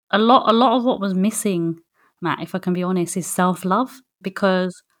a lot of what was missing, Matt, if I can be honest, is self-love,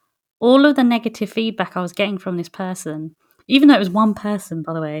 because all of the negative feedback I was getting from this person, even though it was one person,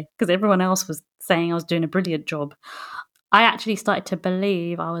 by the way, because everyone else was saying I was doing a brilliant job, I actually started to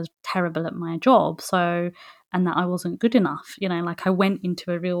believe I was terrible at my job. So, and that I wasn't good enough. Like I went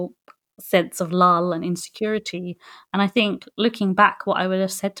into a real sense of lull and insecurity. And I think looking back, what I would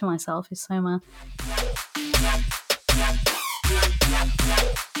have said to myself is, Soma,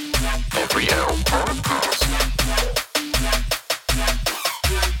 Every L podcast.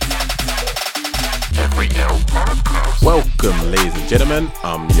 Every L podcast. Welcome, ladies and gentlemen.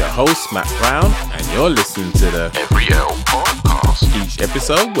 I'm your host, Matt Brown, and you're listening to the Every L podcast. Each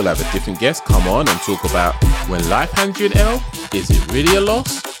episode, we'll have a different guest come on and talk about when life hands you an L, is it really a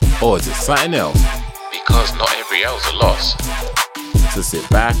loss or is it something else? Because not every L's a loss. So sit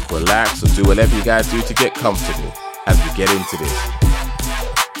back, relax, or do whatever you guys do to get comfortable as we get into this.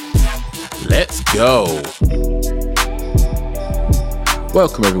 Let's go.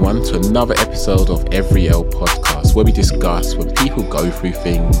 Welcome everyone to another episode of Every L podcast, where we discuss when people go through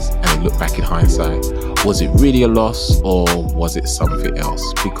things and they look back in hindsight, was it really a loss or was it something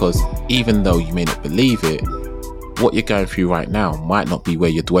else? Because even though you may not believe it, what you're going through right now might not be where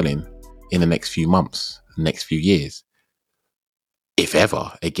you're dwelling in the next few months, the next few years, if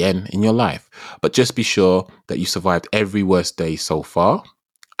ever again in your life. But just be sure that you survived every worst day so far.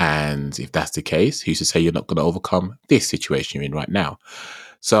 And if that's the case, who's to say you're not going to overcome this situation you're in right now?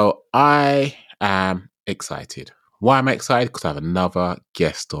 So I am excited. Why am I excited? Because I have another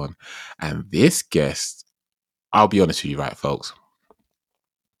guest on. And this guest, I'll be honest with you, right, folks?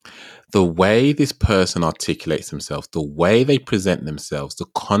 The way this person articulates themselves, the way they present themselves, the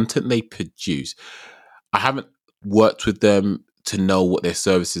content they produce, I haven't worked with them to know what their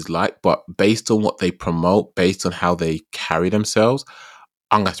service is like, but based on what they promote, based on how they carry themselves,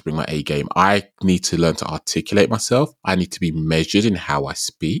 I'm going to have to bring my A game. I need to learn to articulate myself. I need to be measured in how I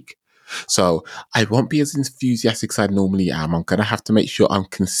speak. So I won't be as enthusiastic as I normally am. I'm going to have to make sure I'm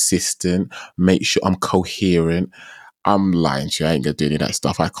consistent, make sure I'm coherent. I'm lying to you. I ain't going to do any of that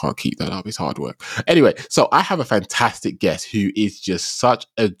stuff. I can't keep that up. It's hard work. Anyway, so I have a fantastic guest who is just such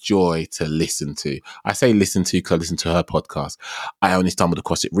a joy to listen to. I say listen to because I listen to her podcast. I only stumbled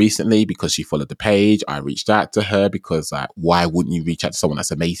across it recently because she followed the page. I reached out to her because why wouldn't you reach out to someone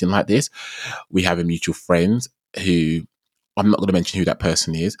that's amazing like this? We have a mutual friend who, I'm not going to mention who that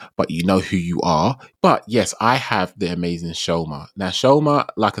person is, but you know who you are. But yes, I have the amazing Soma. Now, Soma,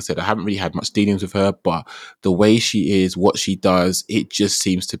 like I said, I haven't really had much dealings with her, but the way she is, what she does, it just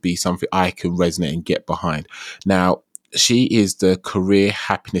seems to be something I can resonate and get behind. Now, she is the career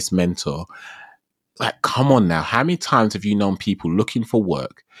happiness mentor. Like, come on now. How many times have you known people looking for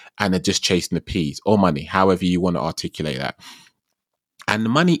work and they're just chasing the peas or money, however you want to articulate that? And the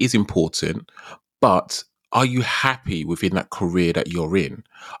money is important, but are you happy within that career that you're in?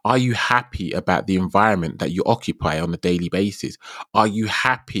 Are you happy about the environment that you occupy on a daily basis? Are you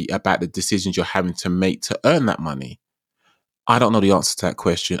happy about the decisions you're having to make to earn that money? I don't know the answer to that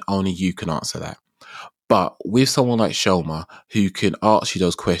question. Only you can answer that. But with someone like Shoma, who can ask you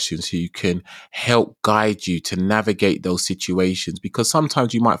those questions, who can help guide you to navigate those situations, because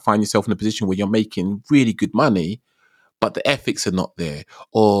sometimes you might find yourself in a position where you're making really good money, but the ethics are not there,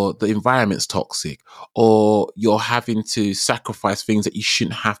 or the environment's toxic, or you're having to sacrifice things that you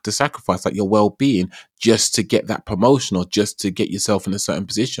shouldn't have to sacrifice, like your well-being, just to get that promotion or just to get yourself in a certain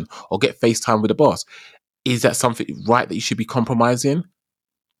position or get FaceTime with the boss. Is that something right that you should be compromising?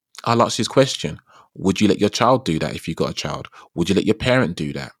 I'll ask you this question. Would you let your child do that if you got a child? Would you let your parent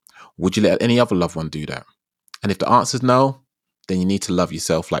do that? Would you let any other loved one do that? And if the answer is no, then you need to love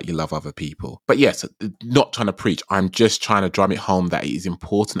yourself like you love other people. But yes, not trying to preach. I'm just trying to drum it home that it is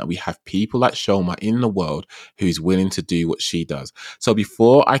important that we have people like Shoma in the world who's willing to do what she does. So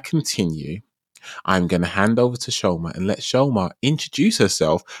before I continue, I'm going to hand over to Shoma and let Shoma introduce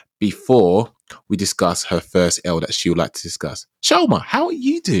herself before we discuss her first L that she would like to discuss. Shoma, how are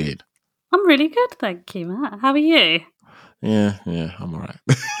you doing? I'm really good, thank you, Matt. How are you? Yeah, I'm all right.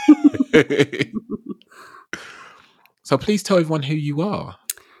 So please tell everyone who you are.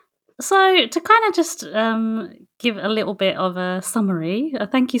 So to kind of just give a little bit of a summary,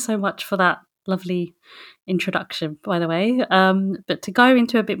 thank you so much for that lovely introduction, by the way. But to go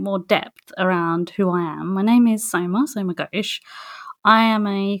into a bit more depth around who I am, my name is Soma Ghosh. I am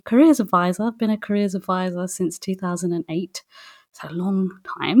a careers advisor. I've been a careers advisor since 2008, so a long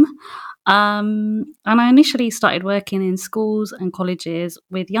time. And I initially started working in schools and colleges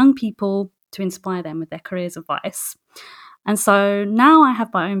with young people to inspire them with their careers advice. And so now I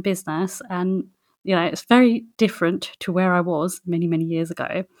have my own business, and It's very different to where I was many, many years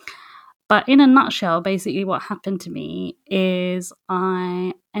ago. But in a nutshell, basically what happened to me is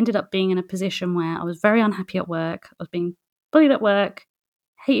I ended up being in a position where I was very unhappy at work. I was being bullied at work,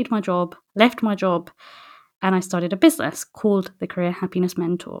 hated my job, left my job, and I started a business called the Career Happiness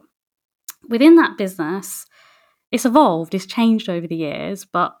Mentor. Within that business, it's evolved, it's changed over the years,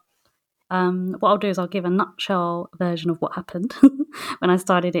 but what I'll do is I'll give a nutshell version of what happened when I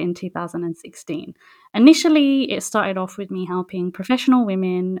started it in 2016. Initially, it started off with me helping professional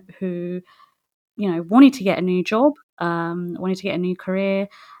women who, wanted to get a new job, wanted to get a new career,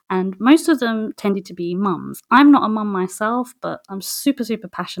 and most of them tended to be mums. I'm not a mum myself, but I'm super, super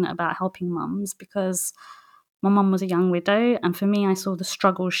passionate about helping mums because my mum was a young widow, and for me, I saw the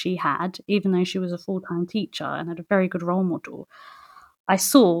struggles she had, even though she was a full-time teacher and had a very good role model. I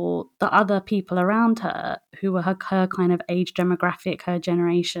saw the other people around her who were her kind of age demographic, her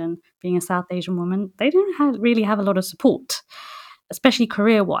generation, being a South Asian woman, they didn't really have a lot of support, especially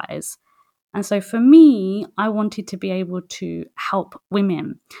career-wise. And so for me, I wanted to be able to help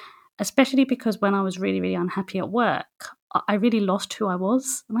women, especially because when I was really, really unhappy at work, I really lost who I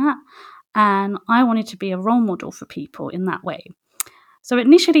was in that. And I wanted to be a role model for people in that way. So it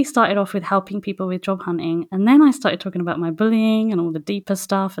initially started off with helping people with job hunting, and then I started talking about my bullying and all the deeper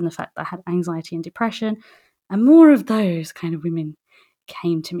stuff and the fact that I had anxiety and depression, and more of those kind of women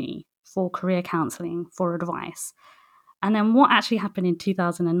came to me for career counselling, for advice. And then what actually happened in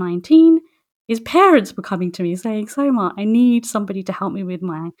 2019 is parents were coming to me saying, Soma, I need somebody to help me with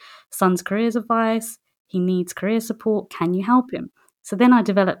my son's careers advice. He needs career support. Can you help him? So then I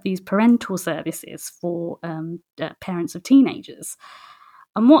developed these parental services for parents of teenagers.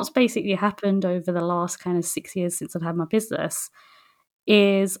 And what's basically happened over the last kind of 6 years since I've had my business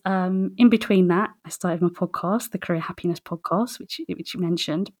is in between that, I started my podcast, the Career Happiness Podcast, which you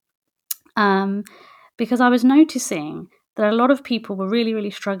mentioned, because I was noticing that a lot of people were really,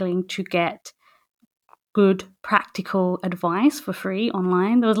 really struggling to get good practical advice for free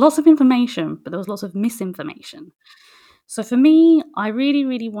online. There was lots of information, but there was lots of misinformation. So for me, I really,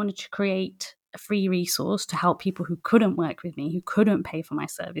 really wanted to create a free resource to help people who couldn't work with me, who couldn't pay for my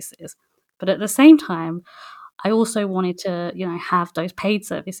services. But at the same time, I also wanted to, have those paid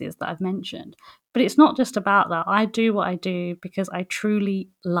services that I've mentioned. But it's not just about that. I do what I do because I truly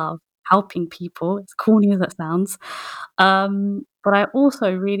love helping people, as corny as that sounds. But I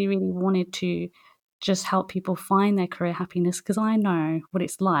also really, really wanted to just help people find their career happiness because I know what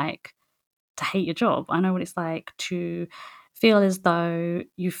it's like to hate your job. I know what it's like to feel as though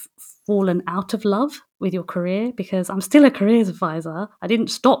you've fallen out of love with your career, because I'm still a careers advisor. I didn't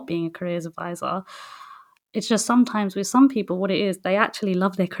stop being a careers advisor. It's just sometimes with some people, what it is, they actually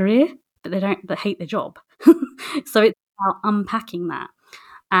love their career, but they hate their job. So it's about unpacking that.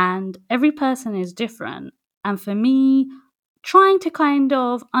 And every person is different. And for me, trying to kind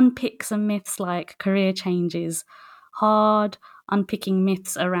of unpick some myths like career change is hard, unpicking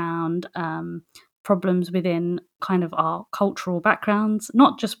myths around problems within kind of our cultural backgrounds,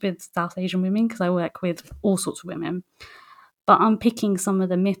 not just with South Asian women, because I work with all sorts of women, but unpicking some of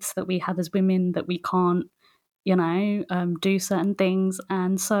the myths that we have as women that we can't, do certain things.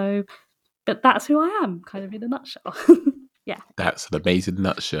 And so, but that's who I am, kind of in a nutshell. Yeah. That's an amazing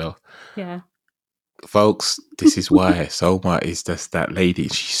nutshell. Yeah. Folks, this is why Soma is just that lady.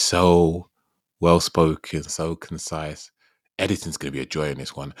 She's so well spoken, so concise. Editing's going to be a joy in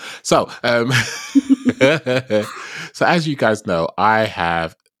this one. So, so as you guys know, I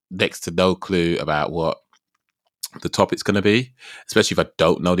have next to no clue about what the topic's going to be, especially if I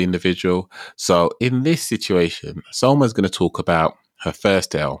don't know the individual. So in this situation, Soma's going to talk about her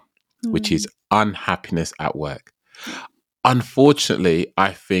first L, which is unhappiness at work. Unfortunately,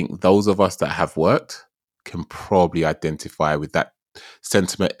 I think those of us that have worked can probably identify with that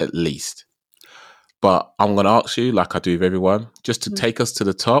sentiment at least. But I'm going to ask you, like I do with everyone, just to take us to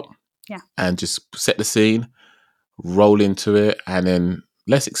the top and just set the scene, roll into it, and then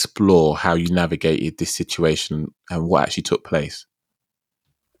let's explore how you navigated this situation and what actually took place.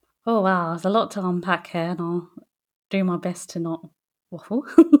 Oh, wow. There's a lot to unpack here, and I'll do my best to not waffle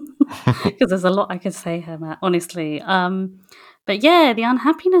because there's a lot I could say here, Matt, honestly. But yeah, the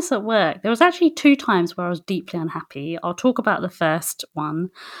unhappiness at work. There was actually 2 times where I was deeply unhappy. I'll talk about the first one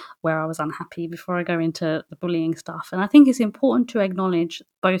where I was unhappy before I go into the bullying stuff. And I think it's important to acknowledge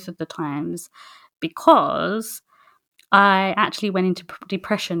both of the times because I actually went into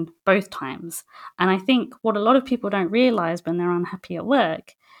depression both times. And I think what a lot of people don't realize when they're unhappy at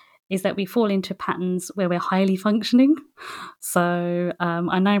work is that we fall into patterns where we're highly functioning. So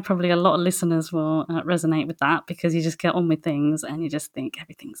I know probably a lot of listeners will resonate with that, because you just get on with things and you just think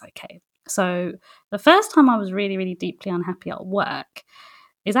everything's okay. So the first time I was really, really deeply unhappy at work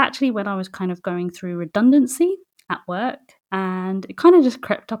is actually when I was kind of going through redundancy at work, and it kind of just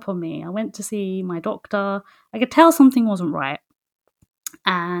crept up on me. I went to see my doctor. I could tell something wasn't right.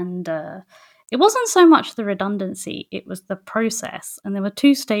 And it wasn't so much the redundancy, it was the process. And there were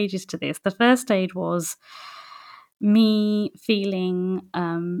two stages to this. The first stage was me feeling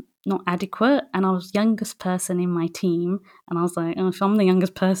not adequate, and I was youngest person in my team, and I was like, oh, if I'm the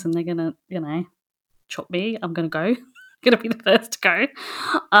youngest person, they're gonna, chop me. I'm gonna go. Gonna be the first to go.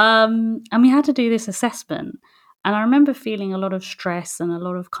 And we had to do this assessment, and I remember feeling a lot of stress and a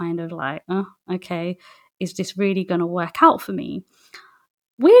lot of kind of like, oh, okay, is this really gonna work out for me?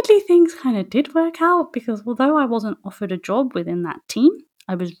 Weirdly, things kind of did work out, because although I wasn't offered a job within that team,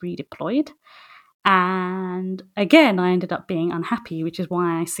 I was redeployed. And again, I ended up being unhappy, which is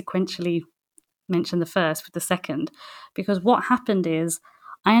why I sequentially mentioned the first with the second. Because what happened is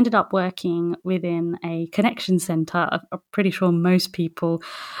I ended up working within a connection center. I'm pretty sure most people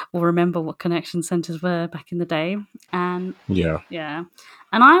will remember what connection centers were back in the day. And Yeah.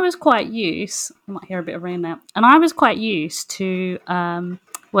 and I was quite used, you might hear a bit of rain there, and I was quite used to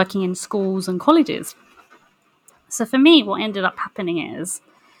working in schools and colleges. So for me, what ended up happening is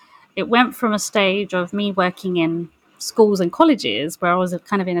it went from a stage of me working in schools and colleges where I was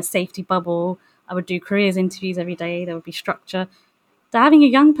kind of in a safety bubble. I would do careers interviews every day, there would be structure, to having a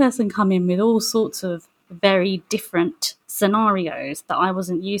young person come in with all sorts of very different scenarios that I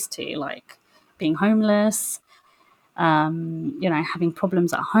wasn't used to, like being homeless, having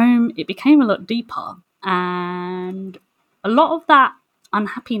problems at home. It became a lot deeper. And a lot of that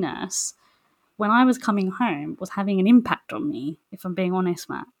unhappiness when I was coming home was having an impact on me, if I'm being honest,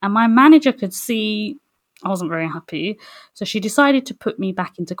 Matt. And my manager could see I wasn't very happy. So she decided to put me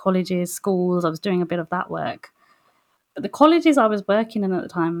back into colleges, schools. I was doing a bit of that work. But the colleges I was working in at the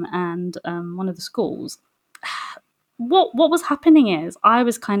time, and one of the schools, what was happening is I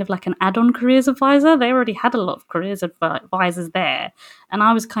was kind of like an add-on careers advisor. They already had a lot of careers advisors there, and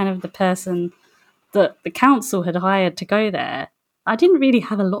I was kind of the person that the council had hired to go there. I didn't really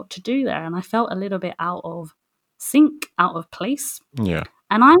have a lot to do there, and I felt a little bit out of sync, out of place. Yeah.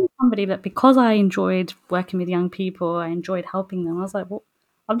 And I'm somebody that, because I enjoyed working with young people, I enjoyed helping them, I was like, well,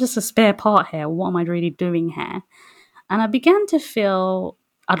 I'm just a spare part here. What am I really doing here? And I began to feel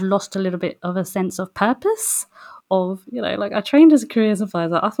I'd lost a little bit of a sense of purpose of, like I trained as a careers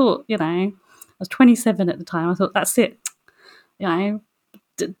advisor. I thought, I was 27 at the time. I thought, that's it.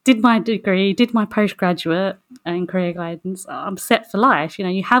 Did my degree, did my postgraduate in career guidance. I'm set for life.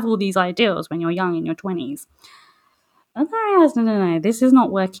 You have all these ideals when you're young in your 20s. And then I realized, no, this is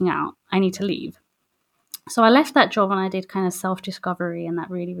not working out. I need to leave. So I left that job and I did kind of self-discovery, and that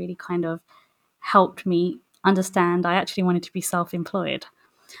really, really kind of helped me understand I actually wanted to be self-employed.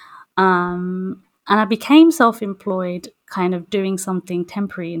 And I became self-employed, kind of doing something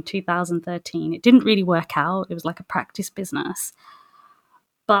temporary in 2013. It didn't really work out. It was like a practice business.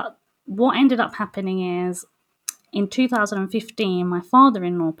 But what ended up happening is in 2015, my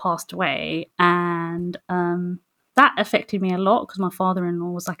father-in-law passed away, and that affected me a lot because my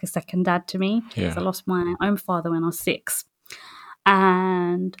father-in-law was like a second dad to me. Yeah. I lost my own father when I was 6.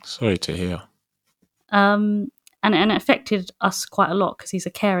 And Sorry to hear. and it affected us quite a lot because he's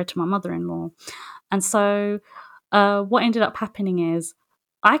a carer to my mother-in-law. And so what ended up happening is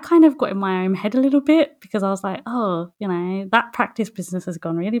I kind of got in my own head a little bit, because I was like, oh, that practice business has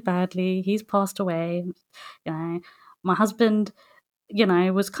gone really badly. He's passed away. My husband,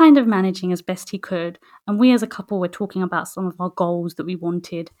 was kind of managing as best he could. And we as a couple were talking about some of our goals that we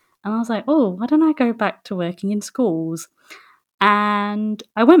wanted. And I was like, oh, why don't I go back to working in schools? And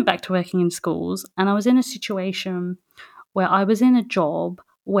I went back to working in schools, and I was in a situation where I was in a job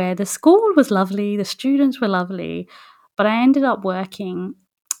where the school was lovely, the students were lovely, but I ended up working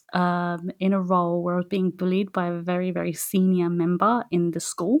in a role where I was being bullied by a very, very senior member in the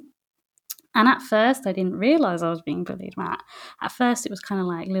school. And at first, I didn't realize I was being bullied, Matt. At first, it was kind of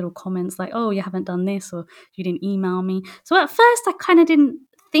like little comments like, oh, you haven't done this, or you didn't email me. So at first, I kind of didn't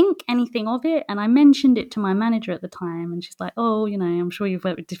think anything of it. And I mentioned it to my manager at the time. And she's like, oh, I'm sure you've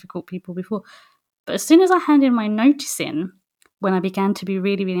worked with difficult people before. But as soon as I handed my notice in, when I began to be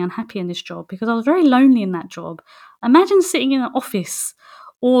really, really unhappy in this job, because I was very lonely in that job. Imagine sitting in an office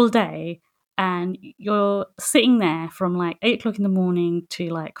all day, and you're sitting there from like 8 o'clock in the morning to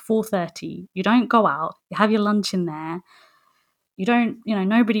like 4:30. You don't go out. You have your lunch in there. You don't,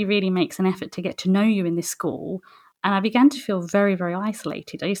 nobody really makes an effort to get to know you in this school. And I began to feel very, very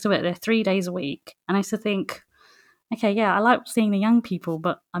isolated. I used to work there 3 days a week, and I used to think, okay, yeah, I like seeing the young people,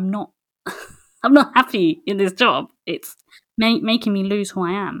 but I'm not I'm not happy in this job. It's making me lose who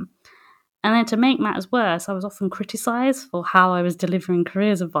I am. And then to make matters worse, I was often criticised for how I was delivering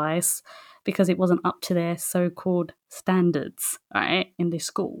careers advice because it wasn't up to their so-called standards, right, in this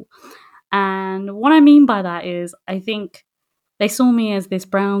school. And what I mean by that is, I think they saw me as this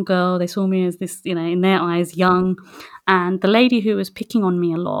brown girl. They saw me as this, in their eyes, young. And the lady who was picking on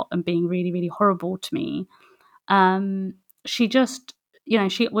me a lot and being really, really horrible to me, she just,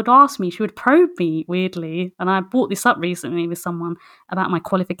 she would ask me, she would probe me weirdly. And I brought this up recently with someone about my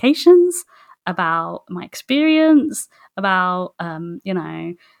qualifications, about my experience, about,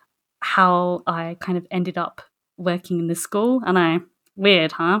 how I kind of ended up working in this school. I know,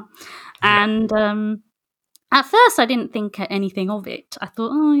 weird, huh? Yeah. And at first, I didn't think anything of it. I thought,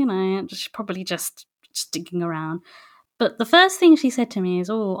 oh, she's probably just digging around. But the first thing she said to me is,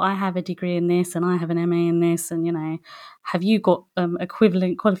 oh, I have a degree in this and I have an MA in this, and, have you got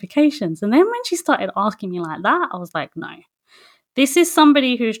equivalent qualifications? And then when she started asking me like that, I was like, no. This is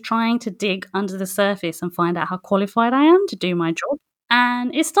somebody who's trying to dig under the surface and find out how qualified I am to do my job.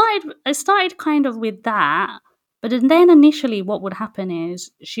 And it started kind of with that. But then initially what would happen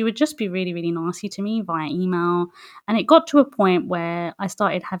is she would just be really, really nasty to me via email. And it got to a point where I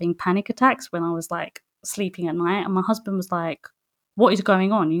started having panic attacks when I was like sleeping at night. And my husband was like, what is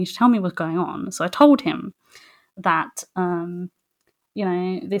going on? You need to tell me what's going on. So I told him that,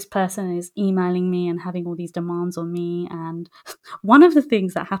 this person is emailing me and having all these demands on me. And one of the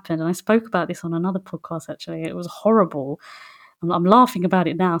things that happened, and I spoke about this on another podcast actually, it was horrible. I'm laughing about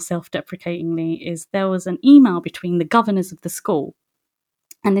it now, self-deprecatingly, is there was an email between the governors of the school,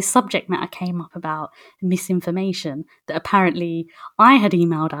 and this subject matter came up about misinformation that apparently I had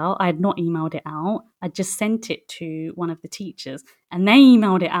emailed out. I had not emailed it out. I just sent it to one of the teachers, and they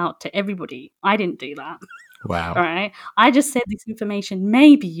emailed it out to everybody. I didn't do that. Wow. All right. I just said this information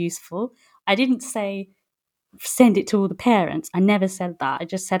may be useful. I didn't say send it to all the parents. I never said that. I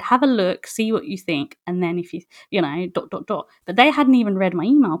just said, have a look, see what you think. And then if you, dot, dot, dot. But they hadn't even read my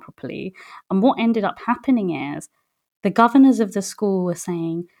email properly. And what ended up happening is the governors of the school were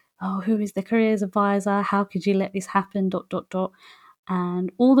saying, oh, who is the careers advisor? How could you let this happen? Dot, dot, dot.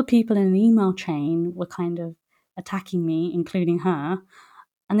 And all the people in the email chain were kind of attacking me, including her.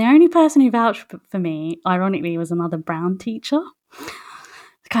 And the only person who vouched for me, ironically, was another brown teacher.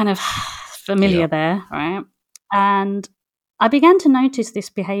 Kind of familiar there, right? And I began to notice this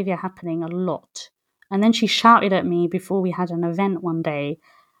behavior happening a lot. And then she shouted at me before we had an event one day.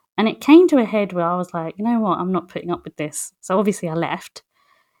 And it came to a head where I was like, you know what, I'm not putting up with this. So obviously I left.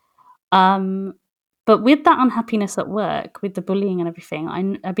 But with that unhappiness at work, with the bullying and everything,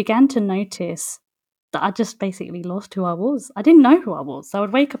 I began to notice that I just basically lost who I was. I didn't know who I was. So I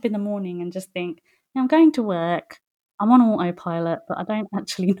would wake up in the morning and just think, I'm going to work. I'm on autopilot, but I don't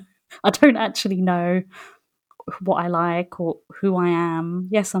actually know what I like or who I am.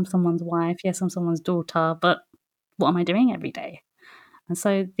 Yes, I'm someone's wife. Yes, I'm someone's daughter, but what am I doing every day? And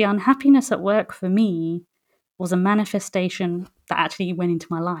so the unhappiness at work for me was a manifestation that actually went into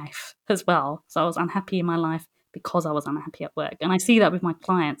my life as well. So I was unhappy in my life because I was unhappy at work. And I see that with my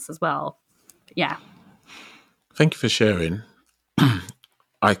clients as well. Yeah. Thank you for sharing.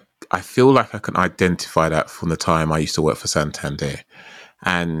 I feel like I can identify that from the time I used to work for Santander.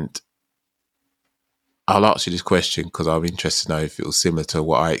 And I'll ask you this question because I'm interested to know if it was similar to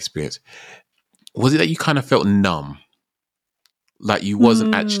what I experienced. Was it that you kind of felt numb? Like you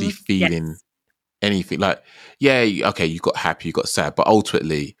wasn't actually feeling Yes. anything? Like, yeah, okay, you got happy, you got sad, but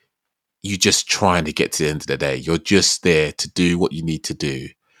ultimately you're just trying to get to the end of the day. You're just there to do what you need to do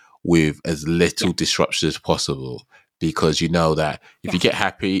with as little Yeah. disruption as possible, because you know that if you Yes. get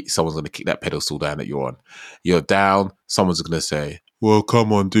happy, someone's going to kick that pedestal down that you're on. You're down, someone's going to say, well,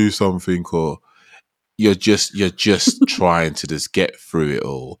 come on, do something. Or you're just trying to just get through it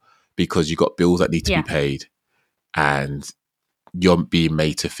all because you got bills that need to be Yeah. paid and you're being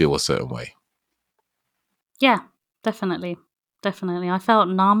made to feel a certain way. Yeah. Definitely. Definitely. I felt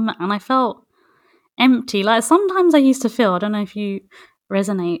numb and I felt empty. Like sometimes I used to feel, I don't know if you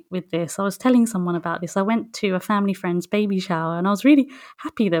resonate with this. I was telling someone about this. I went to a family friend's baby shower and I was really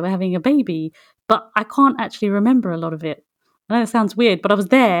happy they were having a baby, but I can't actually remember a lot of it. I know it sounds weird, but I was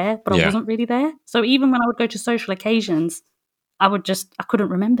there, but I Yeah. wasn't really there. So even when I would go to social occasions, I couldn't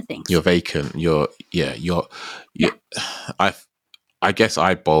remember things. You're vacant. You're Yeah. I guess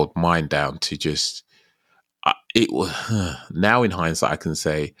I boiled mine down to just, it was, now in hindsight, I can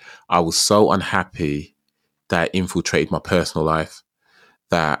say I was so unhappy that it infiltrated my personal life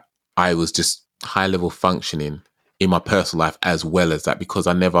that I was just high level functioning in my personal life as well as that, because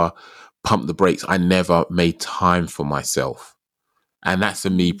I never pumped the brakes. I never made time for myself. And that's a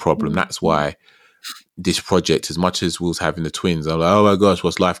me problem. That's why this project, as much as we was having the twins, I'm like, oh my gosh,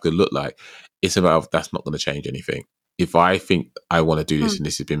 what's life going to look like? It's about, that's not going to change anything. If I think I want to do this, and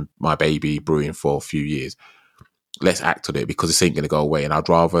this has been my baby brewing for a few years, let's act on it, because this ain't going to go away. And I'd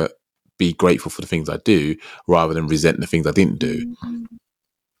rather be grateful for the things I do rather than resent the things I didn't do.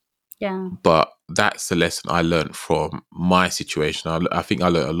 Yeah. But that's the lesson I learned from my situation. I think I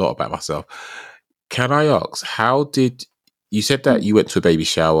learned a lot about myself. Can I ask, how did you said that you went to a baby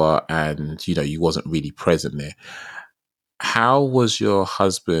shower and, you know, you wasn't really present there. How was your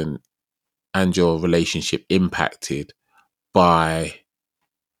husband and your relationship impacted by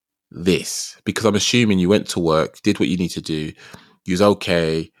this? Because I'm assuming you went to work, did what you need to do, you was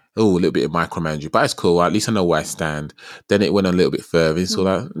okay. Oh, a little bit of micromanaging, but it's cool. At least I know where I stand. Then it went a little bit further. It's all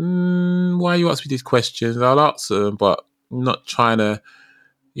like, why you ask me these questions? I'll answer them, but I'm not trying to,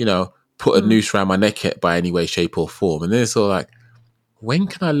 you know, put a noose around my neck by any way, shape, or form. And then it's all like, when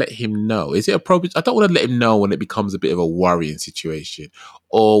can I let him know? Is it appropriate? I don't want to let him know when it becomes a bit of a worrying situation.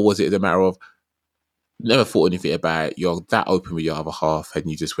 Or was it a matter of never thought anything about it, you're that open with your other half and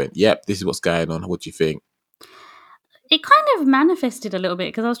you just went, yep, this is what's going on. What do you think? It kind of manifested a little bit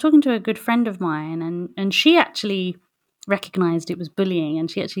because I was talking to a good friend of mine, and she actually recognized it was bullying, and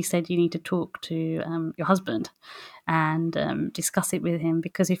she actually said you need to talk to your husband and discuss it with him,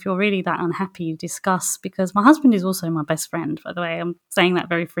 because if you're really that unhappy, you discuss. Because my husband is also my best friend, by the way. I'm saying that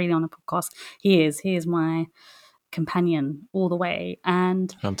very freely on the podcast. He is my companion all the way,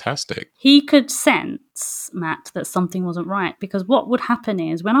 and Fantastic. he could sense, Matt, that something wasn't right, because what would happen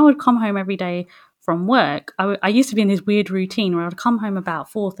is when I would come home every day from work, I used to be in this weird routine where I'd come home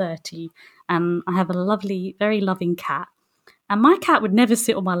about 4:30, and I have a lovely, very loving cat. And my cat would never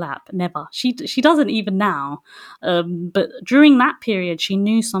sit on my lap, never. She doesn't even now. But during that period, she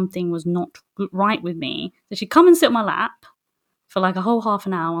knew something was not right with me. So she'd come and sit on my lap for like a whole half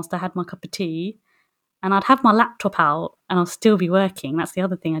an hour whilst I had my cup of tea. And I'd have my laptop out and I'll still be working. That's the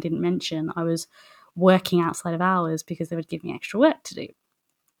other thing I didn't mention. I was working outside of hours because they would give me extra work to do.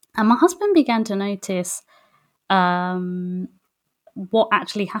 And my husband began to notice what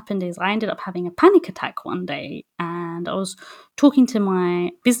actually happened is I ended up having a panic attack one day, and I was talking to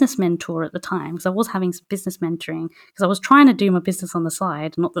my business mentor at the time, because I was having some business mentoring, because I was trying to do my business on the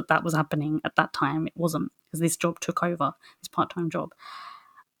side. Not that that was happening at that time. It wasn't, because this job took over, this part-time job.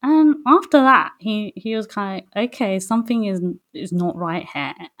 And after that, he was kind of, okay, something is not right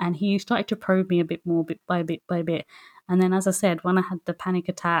here. And he started to probe me a bit more, bit by bit. And then, as I said, when I had the panic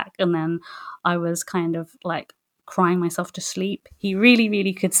attack and then I was kind of like crying myself to sleep, he really,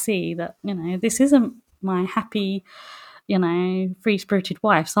 really could see that, you know, this isn't my happy, you know, free-spirited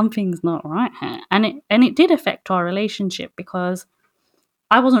wife. Something's not right here. And it did affect our relationship, because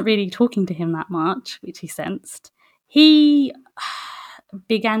I wasn't really talking to him that much, which he sensed. He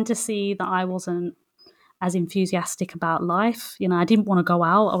began to see that I wasn't as enthusiastic about life. You know, I didn't want to go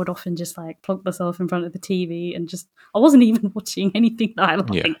out. I would often just like plonk myself in front of the TV and just, I wasn't even watching anything that I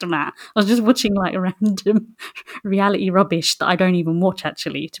liked, Matt. I was just watching like random reality rubbish that I don't even watch,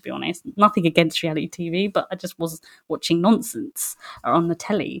 actually, to be honest. Nothing against reality TV, but I just was watching nonsense on the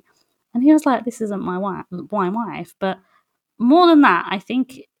telly. And he was like, this isn't my wife. But more than that, I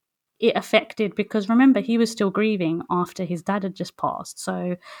think it affected, because remember, he was still grieving after his dad had just passed.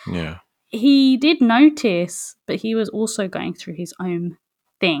 So Yeah. he did notice, but he was also going through his own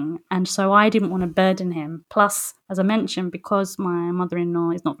thing. And so I didn't want to burden him. Plus, as I mentioned, because my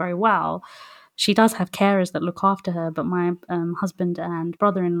mother-in-law is not very well, she does have carers that look after her, but my husband and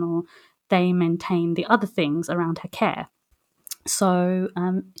brother-in-law, they maintain the other things around her care. So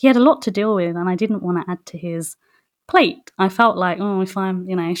he had a lot to deal with, and I didn't want to add to his plate. I felt like, oh, if I'm,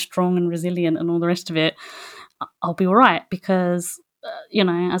 you know, strong and resilient and all the rest of it, I'll be all right, because you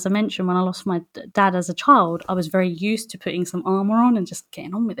know, as I mentioned, when I lost my dad as a child, I was very used to putting some armor on and just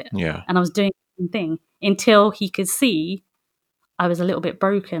getting on with it. Yeah. And I was doing the same thing until he could see I was a little bit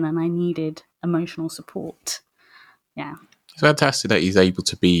broken and I needed emotional support. Yeah. It's fantastic that he's able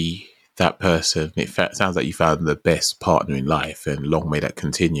to be that person. It sounds like you found the best partner in life, and long may that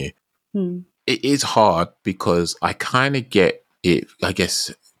continue. It is hard because I kind of get it, I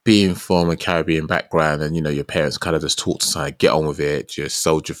guess, being from a Caribbean background, and, you know, your parents kind of just taught us how to get on with it, just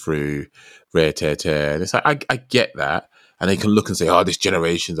soldier through, rare tear tear. And it's like, I get that. And they can look and say, oh, this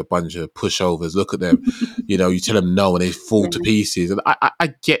generation's a bunch of pushovers. Look at them. You know, you tell them no and they fall to pieces. And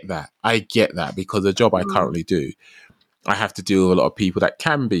I get that. I get that, because the job I currently do, I have to deal with a lot of people that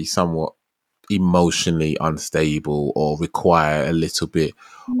can be somewhat emotionally unstable or require a little bit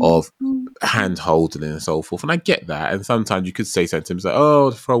of hand holding and so forth. And I get that. And sometimes you could say something like,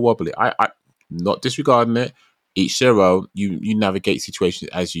 oh, throw wobbly. I not disregarding it. Each their own. You navigate situations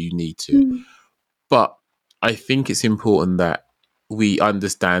as you need to. But I think it's important that we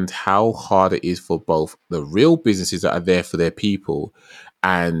understand how hard it is for both the real businesses that are there for their people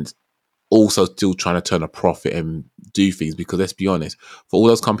and also still trying to turn a profit and do things. Because let's be honest, for all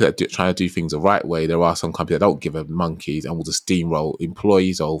those companies that trying to do things the right way, there are some companies that don't give a monkeys and will just steamroll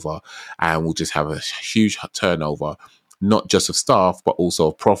employees over and will just have a huge turnover, not just of staff, but also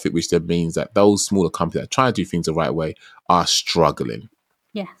of profit, which then means that those smaller companies that try to do things the right way are struggling.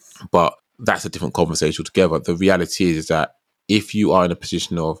 Yes. But that's a different conversation altogether. The reality is that if you are in a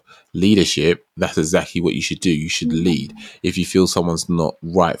position of leadership, that's exactly what you should do. You should lead. If you feel someone's not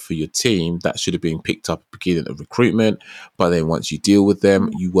right for your team, that should have been picked up at the beginning of recruitment. But then once you deal with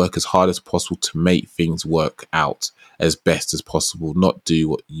them, you work as hard as possible to make things work out as best as possible, not do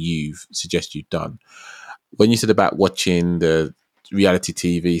what you've suggested you've done. When you said about watching the reality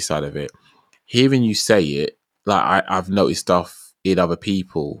TV side of it, hearing you say it, like I've noticed stuff in other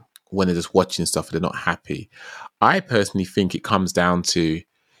people when they're just watching stuff and they're not happy. I personally think it comes down to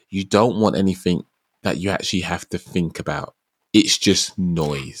you don't want anything that you actually have to think about. It's just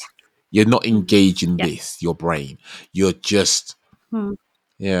noise. You're not engaging Yeah. this, your brain. You're just, Mm.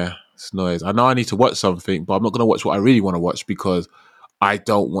 yeah, it's noise. I know I need to watch something, but I'm not going to watch what I really want to watch because I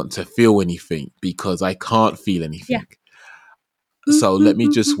don't want to feel anything because I can't feel anything. So let me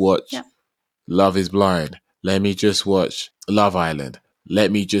just watch Yeah. Love is Blind. Let me just watch Love Island.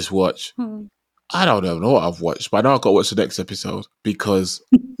 Let me just watch. I don't even know what I've watched, but I know I've got to watch the next episode because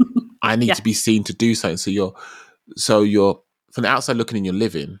I need Yeah. to be seen to do something. So you're from the outside looking in, you're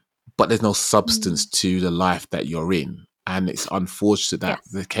living, but there's no substance to the life that you're in, and it's unfortunate that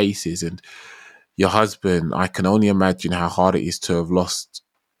Yes. the case is. And your husband, I can only imagine how hard it is to have lost,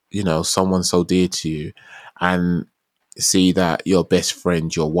 someone so dear to you, and see that your best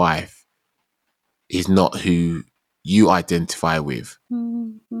friend, your wife, is not who you identify with,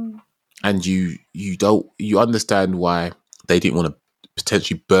 and you understand why they didn't want to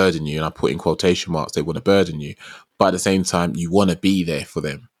potentially burden you, and I put in quotation marks, they want to burden you, but at the same time you want to be there for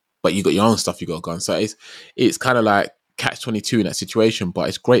them, but you got your own stuff you got to go on. So it's kind of like catch 22 in that situation, but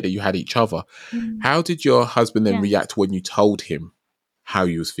it's great that you had each other. How did your husband then Yeah. react when you told him how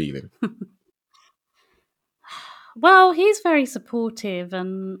you was feeling? Well, he's very supportive,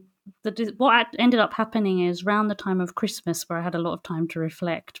 and what ended up happening is around the time of Christmas, where I had a lot of time to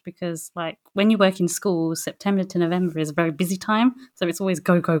reflect, because like when you work in schools, September to November is a very busy time, so it's always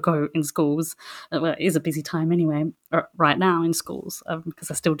go go go in schools. Well, it is a busy time anyway, right now in schools, because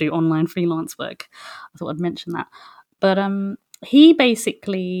I still do online freelance work. I thought I'd mention that, but he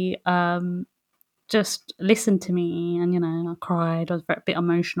basically just listened to me, and I cried. I was a bit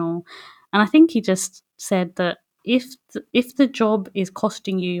emotional, and I think he just said that if the job is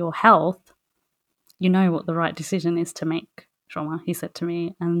costing you your health, you know what the right decision is to make, Shoma, he said to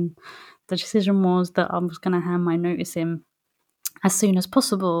me. And the decision was that I was going to hand my notice in as soon as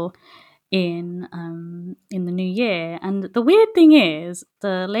possible in the new year. And the weird thing is,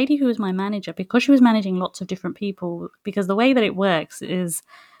 the lady who was my manager, because she was managing lots of different people, because the way that it works is,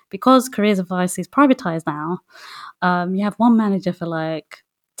 because careers advice is privatized now, you have one manager for like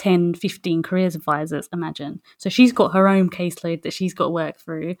 10, 15 careers advisors, imagine. So she's got her own caseload that she's got to work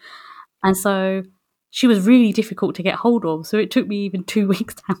through. And so she was really difficult to get hold of. So it took me even 2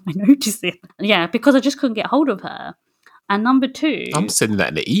 weeks to have my notice in. Yeah, because I just couldn't get hold of her. And number two, I'm sending that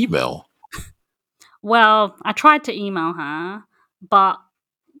in the email. well, I tried to email her, but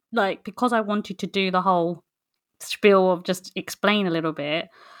like because I wanted to do the whole spiel of just explain a little bit,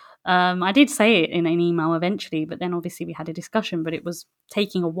 I did say it in an email eventually, but then obviously we had a discussion, but it was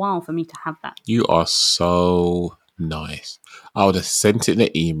taking a while for me to have that. You are so nice. I would have sent it in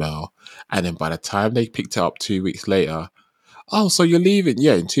an email, and then by the time they picked it up 2 weeks later, oh, so you're leaving?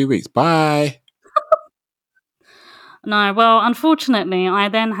 Yeah, in 2 weeks. Bye. No, well, unfortunately, I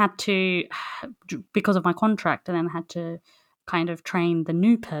then had to, because of my contract, I then had to kind of train the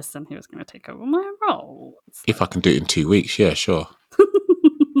new person who was going to take over my role. So. If I can do it in 2 weeks, yeah, sure.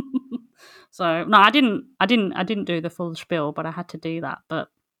 So no, I didn't do the full spiel, but I had to do that. But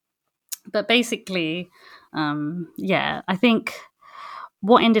basically, yeah, I think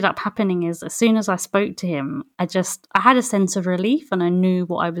what ended up happening is, as soon as I spoke to him, I had a sense of relief, and I knew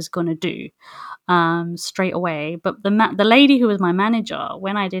what I was going to do straight away. But the lady who was my manager,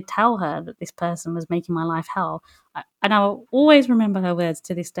 when I did tell her that this person was making my life hell, and I'll always remember her words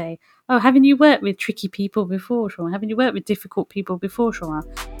to this day. Oh, haven't you worked with tricky people before, Shauna? Haven't you worked with difficult people before, Shauna?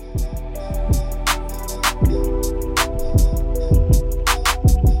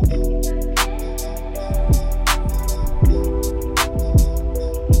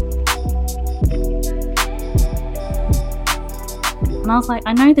 And I was like,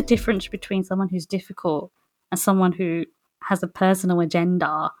 I know the difference between someone who's difficult and someone who has a personal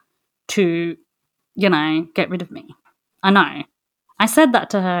agenda to, get rid of me. I know. I said that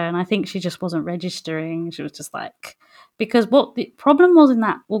to her, and I think she just wasn't registering. She was just like, because what the problem was in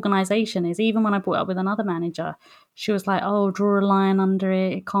that organization is even when I brought it up with another manager, she was like, oh, draw a line under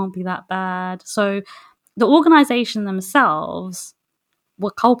it. It can't be that bad. So the organization themselves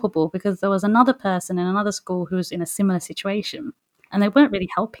were culpable because there was another person in another school who was in a similar situation and they weren't really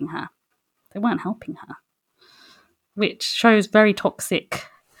helping her. They weren't helping her, which shows very toxic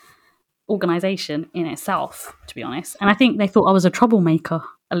organization in itself, to be honest. And I think they thought I was a troublemaker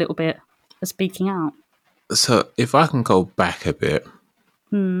a little bit for speaking out. So if I can go back a bit,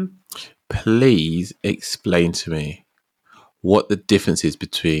 please explain to me what the difference is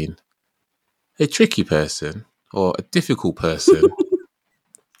between a tricky person or a difficult person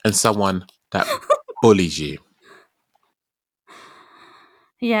and someone that bullies you.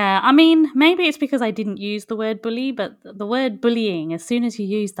 Yeah, I mean, maybe it's because I didn't use the word bully, but the word bullying, as soon as you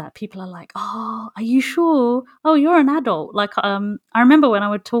use that, people are like, oh, are you sure? Oh, you're an adult. Like, I remember when I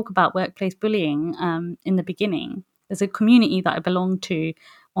would talk about workplace bullying in the beginning, there's a community that I belong to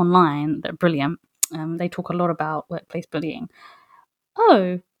online that are brilliant. They talk a lot about workplace bullying.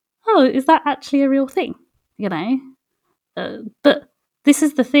 Oh, is that actually a real thing? But this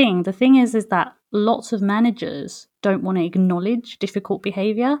is the thing. The thing is that lots of managers don't want to acknowledge difficult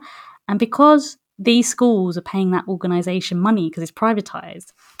behavior. And because these schools are paying that organization money because it's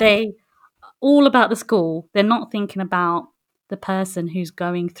privatized, they all about the school. They're not thinking about the person who's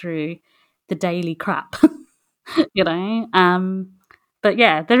going through the daily crap, you know? But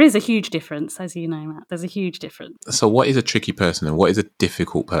yeah, there is a huge difference, as you know, Matt. There's a huge difference. So what is a tricky person and what is a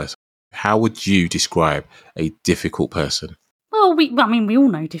difficult person? How would you describe a difficult person? Well, we all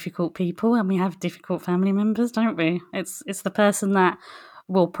know difficult people, and we have difficult family members, don't we? It's the person that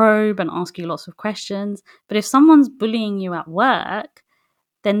will probe and ask you lots of questions. But if someone's bullying you at work,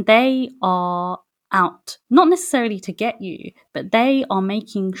 then they are out, not necessarily to get you, but they are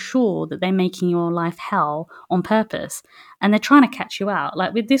making sure that they're making your life hell on purpose, and they're trying to catch you out.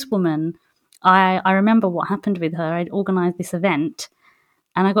 Like with this woman, I remember what happened with her. I'd organised this event,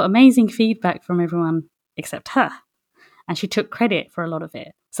 and I got amazing feedback from everyone except her. And she took credit for a lot of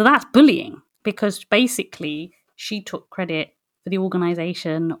it. So that's bullying because basically she took credit for the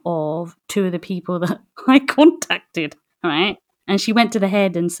organization of two of the people that I contacted, right? And she went to the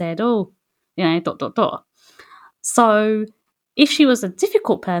head and said, oh, dot, dot, dot. So if she was a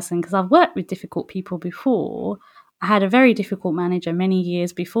difficult person, because I've worked with difficult people before, I had a very difficult manager many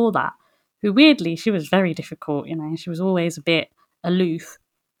years before that, who weirdly, she was very difficult, she was always a bit aloof.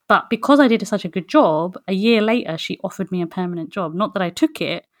 But because I did such a good job, a year later, she offered me a permanent job. Not that I took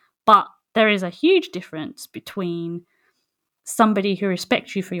it, but there is a huge difference between somebody who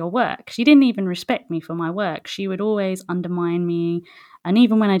respects you for your work. She didn't even respect me for my work. She would always undermine me. And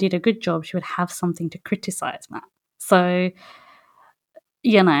even when I did a good job, she would have something to criticize, Matt. So,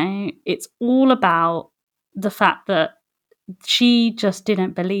 it's all about the fact that she just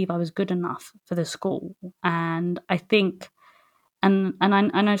didn't believe I was good enough for the school. And I think... And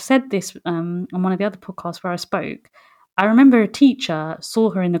I said this on one of the other podcasts where I spoke. I remember a teacher saw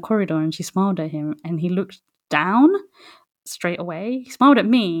her in the corridor and she smiled at him and he looked down straight away. He smiled at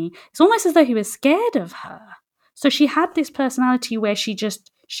me. It's almost as though he was scared of her. So she had this personality where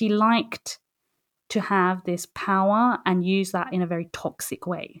she liked to have this power and use that in a very toxic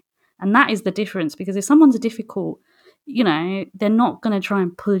way. And that is the difference, because if someone's difficult, they're not going to try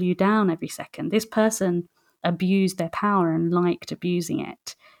and pull you down every second. This person abused their power and liked abusing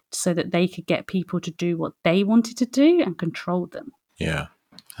it so that they could get people to do what they wanted to do and control them. Yeah,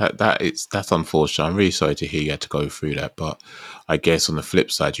 that's unfortunate. I'm really sorry to hear you had to go through that, but I guess on the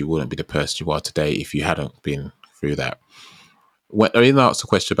flip side, you wouldn't be the person you are today if you hadn't been through that. When I asked a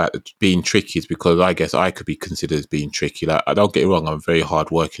question about being tricky is because I guess I could be considered as being tricky. Like, I don't get it wrong, I'm a very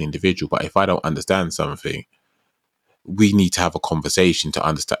hard-working individual, but if I don't understand something, we need to have a conversation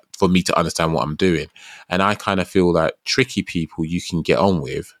for me to understand what I'm doing. And I kind of feel that tricky people you can get on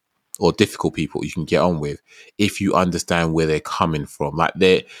with, or difficult people you can get on with, if you understand where they're coming from. Like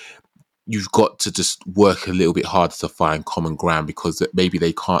you've got to just work a little bit harder to find common ground, because maybe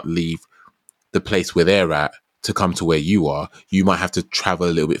they can't leave the place where they're at to come to where you are. You might have to travel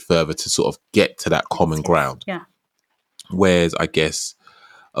a little bit further to sort of get to that common ground. Yeah. Whereas I guess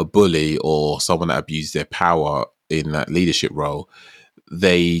a bully or someone that abused their power in that leadership role,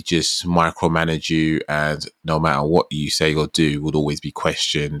 they just micromanage you, and no matter what you say or do would always be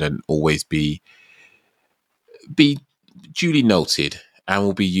questioned and always be duly noted and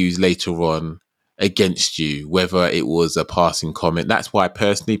will be used later on against you, whether it was a passing comment. That's why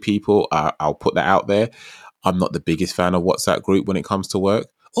personally, people, I'll put that out there. I'm not the biggest fan of WhatsApp group when it comes to work.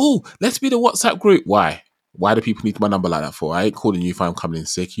 Oh, let's be the WhatsApp group. Why? Why do people need my number like that for? I ain't calling you if I'm coming in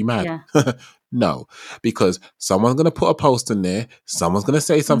sick. You mad? Yeah. No, because someone's going to put a post in there. Someone's going to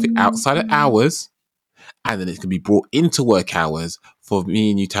say something outside of hours, and then it's going to be brought into work hours for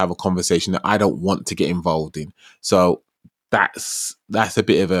me and you to have a conversation that I don't want to get involved in. So that's a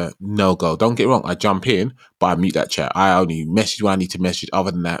bit of a no-go. Don't get me wrong, I jump in, but I mute that chat. I only message when I need to message.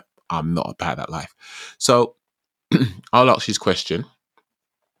 Other than that, I'm not about that life. So I'll ask you this question.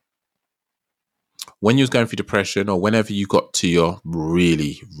 When you was going through depression, or whenever you got to your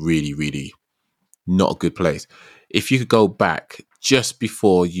really, really, really not a good place, if you could go back just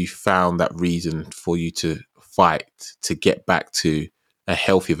before you found that reason for you to fight to get back to a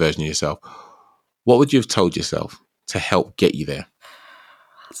healthy version of yourself, what would you have told yourself to help get you there?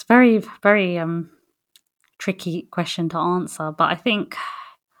 It's very, very tricky question to answer, but I think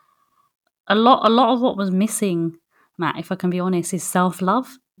a lot of what was missing, Matt, if I can be honest, is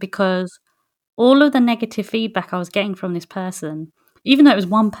self-love, because all of the negative feedback I was getting from this person, even though it was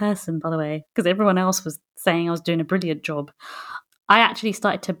one person, by the way, because everyone else was saying I was doing a brilliant job, I actually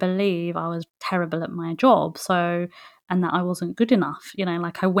started to believe I was terrible at my job. So, and that I wasn't good enough.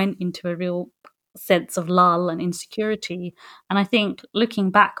 Like I went into a real sense of lull and insecurity. And I think looking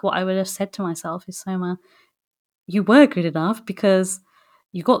back, what I would have said to myself is, Soma, you were good enough because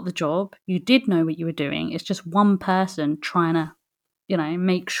you got the job, you did know what you were doing. It's just one person trying to,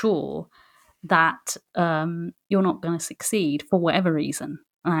 make sure that you're not going to succeed for whatever reason,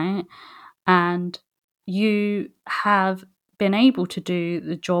 right? And you have been able to do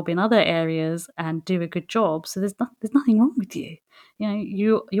the job in other areas and do a good job. So there's nothing wrong with you.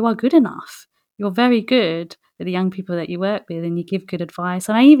 You are good enough. You're very good with the young people that you work with, and you give good advice.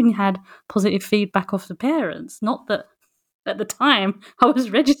 And I even had positive feedback off the parents. Not that at the time I was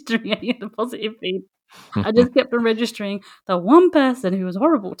registering any of the positive feedback. I just kept on registering the one person who was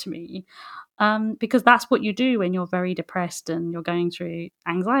horrible to me, because that's what you do when you're very depressed and you're going through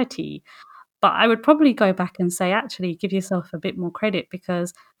anxiety. But I would probably go back and say, actually, give yourself a bit more credit,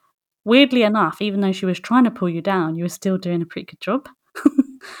 because weirdly enough, even though she was trying to pull you down, you were still doing a pretty good job,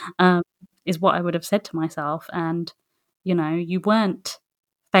 um, is what I would have said to myself. And, you weren't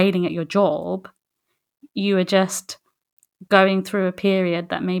failing at your job. You were just going through a period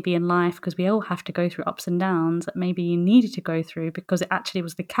that maybe in life, because we all have to go through ups and downs, that maybe you needed to go through, because it actually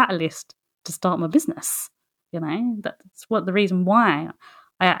was the catalyst to start my business. That's what the reason why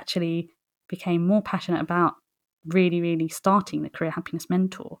I actually became more passionate about really, really starting the Career Happiness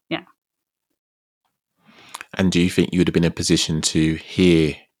Mentor. Yeah. And do you think you would have been in a position to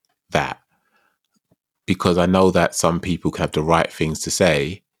hear that? Because I know that some people can have the right things to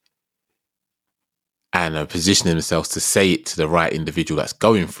say and are positioning themselves to say it to the right individual that's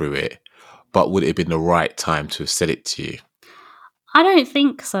going through it, but would it have been the right time to have said it to you? I don't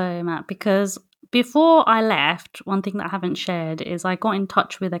think so, Matt, because before I left, one thing that I haven't shared is I got in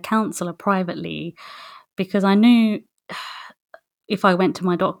touch with a counsellor privately, because I knew if I went to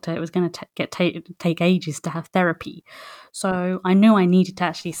my doctor, it was going to take ages to have therapy. So I knew I needed to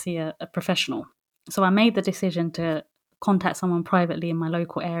actually see a professional. So I made the decision to contact someone privately in my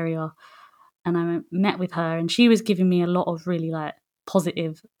local area, and I met with her, and she was giving me a lot of really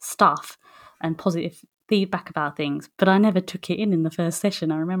positive stuff and positive feedback about things, but I never took it in the first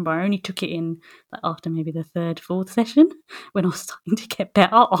session. I remember I only took it in after maybe the third, fourth session, when I was starting to get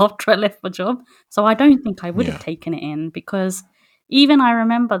better after I left my job. So I don't think I would have taken it in, because even I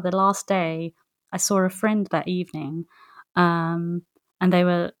remember the last day I saw a friend that evening, and they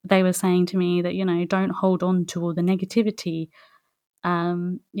were saying to me that, don't hold on to all the negativity.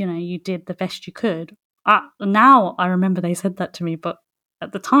 You did the best you could. Now I remember they said that to me, but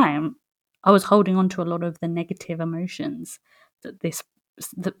at the time I was holding on to a lot of the negative emotions that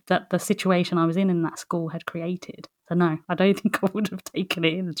the situation I was in that school had created. So no, I don't think I would have taken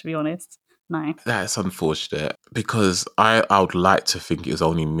it in, to be honest. No. That's unfortunate, because I would like to think it was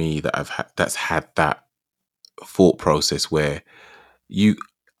only me that that's had that thought process where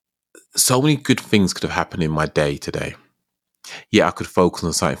so many good things could have happened in my day today. Yeah, I could focus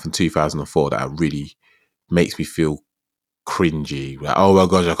on something from 2004 that really makes me feel cringy. Like, oh my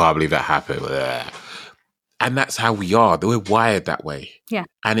gosh, I can't believe that happened. And that's how we are. We're wired that way. Yeah.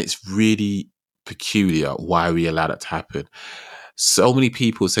 And it's really peculiar why we allow that to happen. so many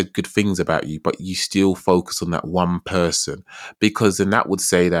people said good things about you, but you still focus on that one person, because then that would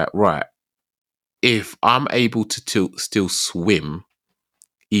say that, right, if I'm able to still swim,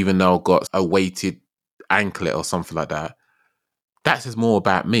 even though I've got a weighted anklet or something like that, that says more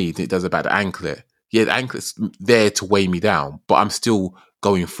about me than it does about the anklet. Yeah, the anklet's there to weigh me down, but I'm still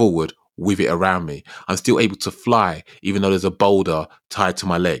going forward with it around me. I'm still able to fly, even though there's a boulder tied to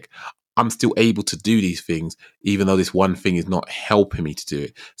my leg. I'm still able to do these things, even though this one thing is not helping me to do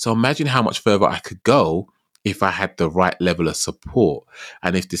it. So imagine how much further I could go if I had the right level of support.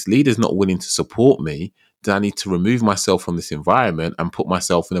 And if this leader's not willing to support me, then I need to remove myself from this environment and put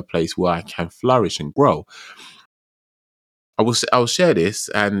myself in a place where I can flourish and grow. I will share this,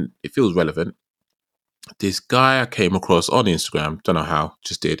 and it feels relevant. This guy I came across on Instagram, don't know how,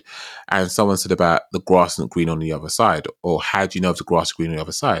 just did, and someone said about the grass isn't green on the other side, or how do you know if the grass is green on the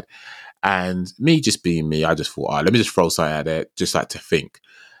other side? And me just being me, I just thought, let me just throw something out there, just like to think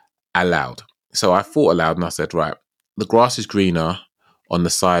aloud. So I thought aloud and I said, right, the grass is greener on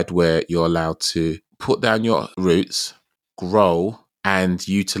the side where you're allowed to put down your roots, grow, and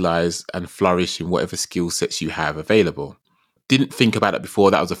utilize and flourish in whatever skill sets you have available. Didn't think about it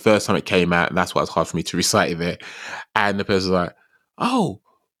before. That was the first time it came out, and that's why it's hard for me to recite it there. And the person was like, oh,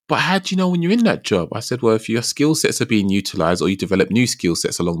 but how do you know when you're in that job? I said, well, if your skill sets are being utilized or you develop new skill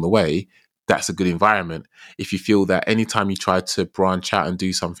sets along the way, that's a good environment. If you feel that anytime you try to branch out and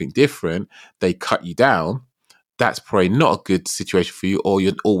do something different, they cut you down, that's probably not a good situation for you, or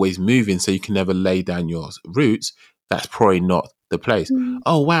you're always moving so you can never lay down your roots. That's probably not the place. Mm.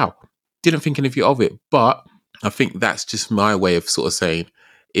 Oh, wow. Didn't think anything of it. But I think that's just my way of sort of saying,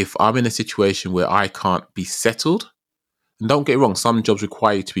 if I'm in a situation where I can't be settled, and don't get me wrong, some jobs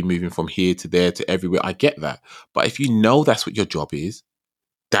require you to be moving from here to there to everywhere. I get that. But if you know that's what your job is,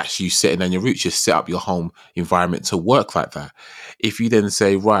 that's you setting down your roots, just set up your home environment to work like that. If you then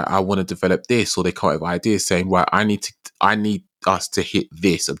say, right, I want to develop this, or they come up with ideas saying, right, I need us to hit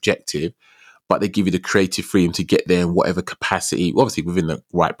this objective, but they give you the creative freedom to get there in whatever capacity, obviously within the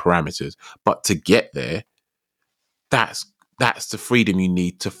right parameters, but to get there, that's the freedom you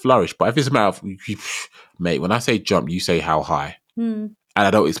need to flourish. But if it's a matter of, mate, when I say jump, you say how high. Mm. And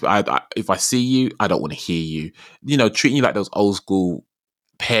I don't, if I see you, I don't want to hear you. You know, treating you like those old school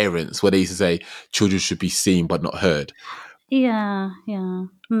parents where they used to say children should be seen but not heard. Yeah, yeah.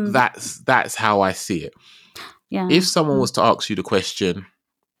 Mm. That's how I see it. Yeah. If someone was to ask you the question,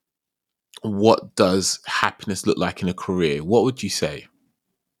 what does happiness look like in a career, what would you say?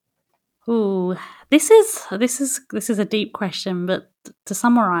 Ooh, this is a deep question, but to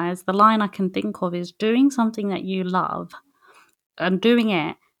summarize, the line I can think of is doing something that you love and doing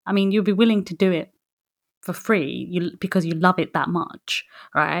it. I mean, you'll be willing to do it for free because you love it that much,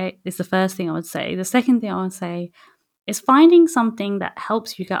 right? It's the first thing I would say. The second thing I would say is finding something that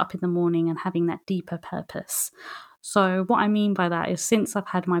helps you get up in the morning and having that deeper purpose. So what I mean by that is, since I've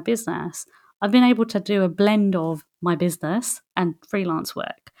had my business, I've been able to do a blend of my business and freelance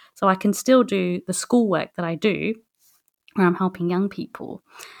work. So I can still do the school work that I do, where I'm helping young people.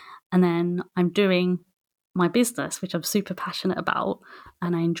 And then I'm doing my business, which I'm super passionate about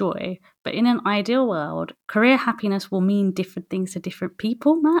and I enjoy. But in an ideal world, career happiness will mean different things to different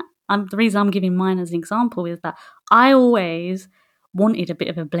people, Matt. The reason I'm giving mine as an example is that I always wanted a bit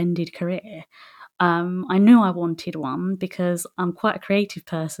of a blended career. I knew I wanted one because I'm quite a creative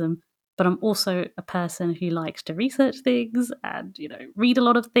person, but I'm also a person who likes to research things and, read a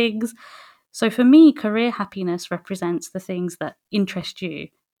lot of things. So for me, career happiness represents the things that interest you,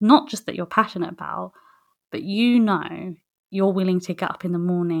 not just that you're passionate about, but you're willing to get up in the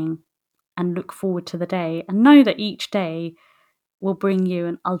morning and look forward to the day and know that each day will bring you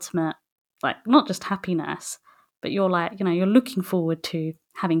an ultimate, like, not just happiness, but you're like, you're looking forward to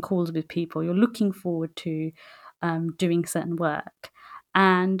having calls with people. You're looking forward to doing certain work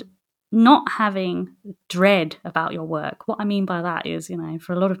and not having dread about your work. What I mean by that is,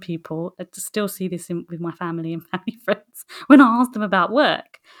 for a lot of people, I still see this with my family and family friends. When I ask them about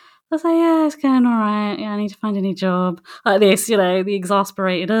work, they'll say, yeah, it's going all right. Yeah, I need to find a new job. Like this, the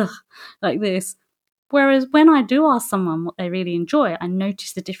exasperated, like this. Whereas when I do ask someone what they really enjoy, I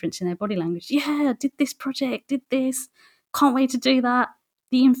notice the difference in their body language. Yeah, did this project, did this, can't wait to do that.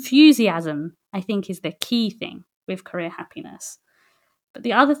 The enthusiasm, I think, is the key thing with career happiness. But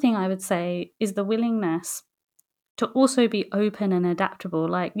the other thing I would say is the willingness to also be open and adaptable.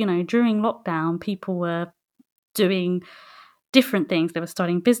 Like, during lockdown, people were doing different things. They were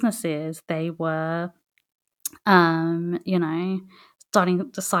starting businesses. They were,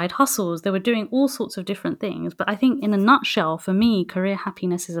 starting the side hustles. They were doing all sorts of different things. But I think in a nutshell, for me, career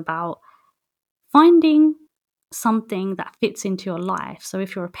happiness is about finding something that fits into your life. So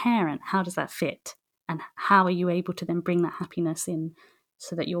if you're a parent, how does that fit? And how are you able to then bring that happiness in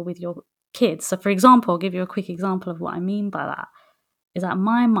so that you're with your kids? So, for example, I'll give you a quick example of what I mean by that. Is that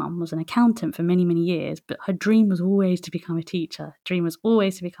my mum was an accountant for many, many years, but her dream was always to become a teacher. Dream was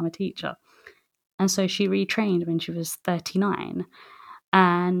always to become a teacher. And so she retrained when she was 39.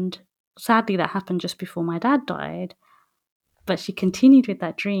 And sadly, that happened just before my dad died. But she continued with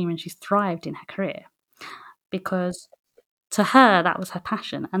that dream and she's thrived in her career because to her, that was her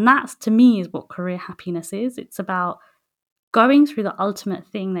passion. And that's, to me, is what career happiness is. It's about going through the ultimate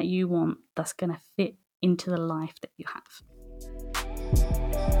thing that you want that's going to fit into the life that you have.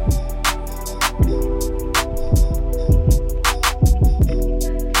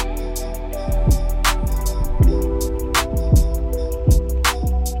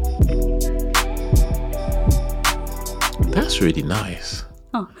 That's really nice.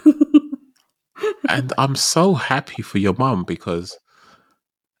 Oh. And I'm so happy for your mum because,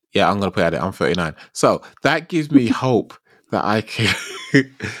 yeah, I'm going to put it out there, I'm 39. So that gives me hope that I can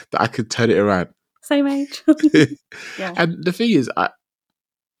that I could turn it around. Same age. Yeah. And the thing is,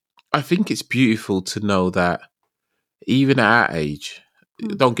 I think it's beautiful to know that even at our age,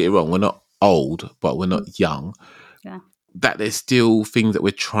 don't get it wrong, we're not old, but we're not young. Yeah. That there's still things that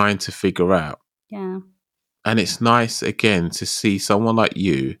we're trying to figure out. Yeah. And it's nice, again, to see someone like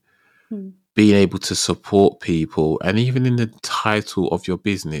you being able to support people. And even in the title of your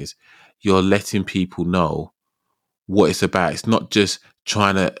business, you're letting people know what it's about. It's not just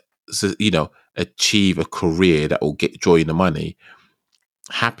trying to, achieve a career that will get joy in the money.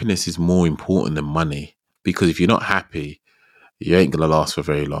 Happiness is more important than money, because if you're not happy, you ain't going to last for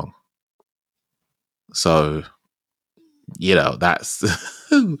very long. So, that's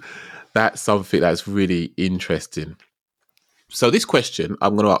that's something that's really interesting. So this question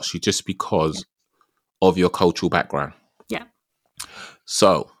I'm going to ask you just because of your cultural background. Yeah.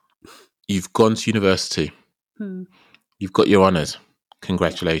 So you've gone to university. You've got your honours.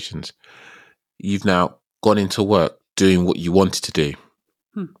 Congratulations. You've now gone into work doing what you wanted to do.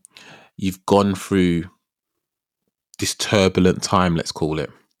 You've gone through this turbulent time, let's call it.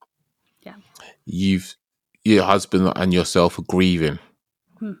 Yeah. Your husband and yourself are grieving.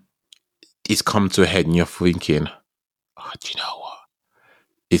 It's come to a head and you're thinking, do you know what?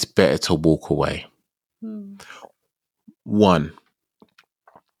 It's better to walk away. One,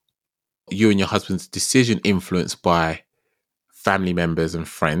 you and your husband's decision influenced by family members and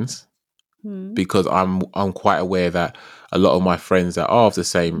friends, because I'm quite aware that a lot of my friends that are of the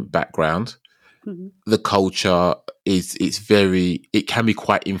same background, the culture it can be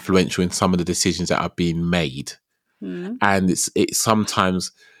quite influential in some of the decisions that are being made, and it's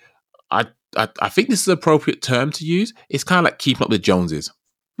sometimes I think this is an appropriate term to use. It's kind of like keeping up with the Joneses,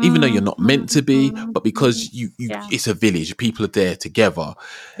 even though you're not meant to be, but because you it's a village, people are there together.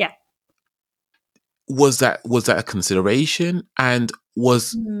 Yeah. Was that a consideration? And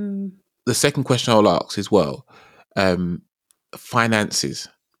was the second question I'll ask as well, finances,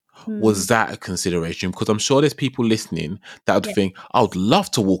 was that a consideration? Because I'm sure there's people listening that would think, I would love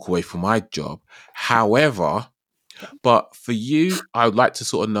to walk away from my job. However, but for you, I would like to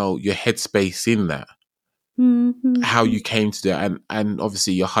sort of know your headspace in that, how you came to that, and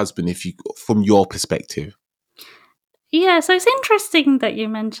obviously your husband, from your perspective. Yeah, so it's interesting that you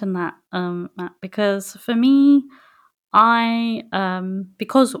mentioned that, Matt, because for me,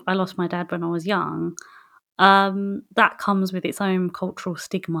 because I lost my dad when I was young, that comes with its own cultural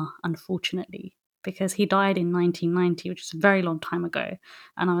stigma, unfortunately, because he died in 1990, which is a very long time ago,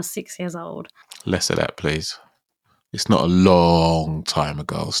 and I was 6 years old. Less of that, please. It's not a long time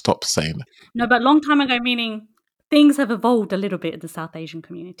ago. Stop saying that. No, but long time ago meaning things have evolved a little bit in the South Asian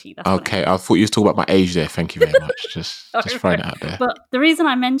community. That's okay, I thought you were talking about my age there. Thank you very much. Just throwing it out there. But the reason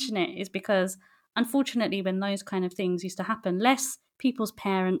I mention it is because, unfortunately, when those kind of things used to happen, less people's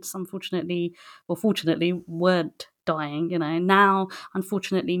parents, fortunately, weren't dying. Now,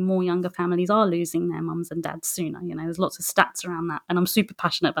 unfortunately, more younger families are losing their mums and dads sooner. There's lots of stats around that, and I'm super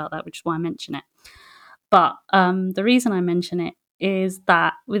passionate about that, which is why I mention it. But the reason I mention it is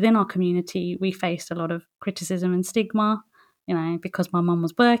that within our community, we faced a lot of criticism and stigma, because my mum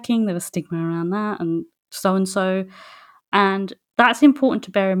was working, there was stigma around that and so. And that's important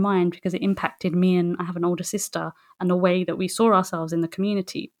to bear in mind because it impacted me, and I have an older sister, and the way that we saw ourselves in the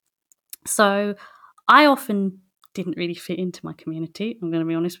community. So I often didn't really fit into my community, I'm going to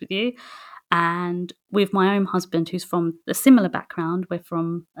be honest with you. And with my own husband, who's from a similar background, we're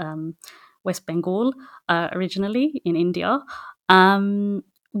from West Bengal, originally in India,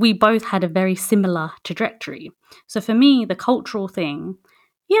 we both had a very similar trajectory. So for me, the cultural thing,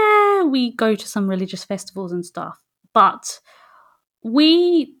 yeah, we go to some religious festivals and stuff, but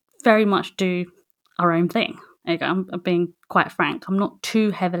we very much do our own thing. Like, I'm being quite frank. I'm not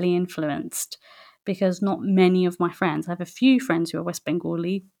too heavily influenced because not many of my friends. I have a few friends who are West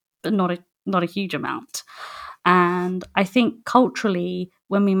Bengali, but not a huge amount. And I think culturally,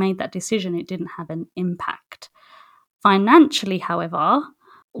 when we made that decision, it didn't have an impact. Financially, however,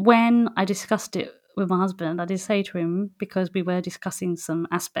 when I discussed it with my husband, I did say to him, because we were discussing some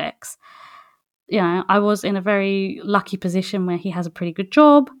aspects, I was in a very lucky position where he has a pretty good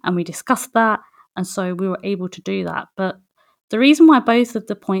job and we discussed that. And so we were able to do that. But the reason why both of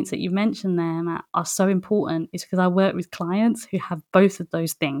the points that you mentioned there, Matt, are so important is because I work with clients who have both of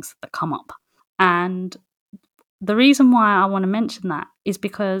those things that come up. And the reason why I want to mention that is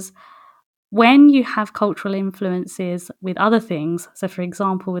because when you have cultural influences with other things, so for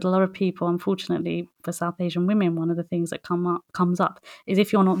example, with a lot of people, unfortunately for South Asian women, one of the things that comes up is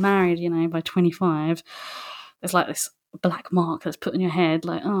if you're not married, by 25, there's like this black mark that's put on your head,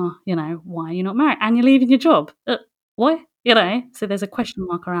 like, oh, why are you not married? And you're leaving your job. Why? So there's a question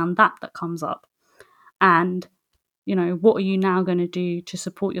mark around that comes up. And, what are you now going to do to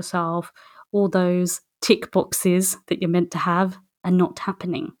support yourself? All those tick boxes that you're meant to have are not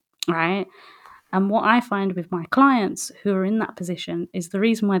happening, right? And what I find with my clients who are in that position is the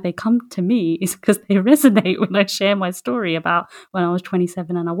reason why they come to me is because they resonate when I share my story about when I was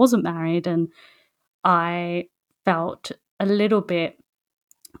 27 and I wasn't married and I felt a little bit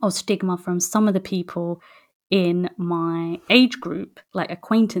of stigma from some of the people in my age group, like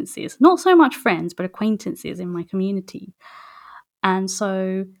acquaintances, not so much friends, but acquaintances in my community. And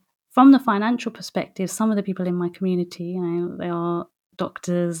so from the financial perspective, some of the people in my community, they are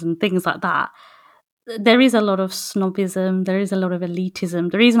doctors and things like that. There is a lot of snobism, there is a lot of elitism.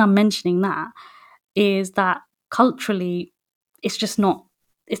 The reason I'm mentioning that is that culturally, it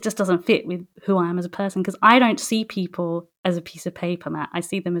just doesn't fit with who I am as a person because I don't see people as a piece of paper, Matt. I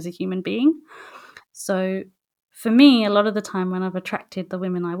see them as a human being. So for me, a lot of the time when I've attracted the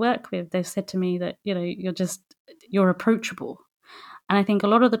women I work with, they've said to me that, you're approachable. And I think a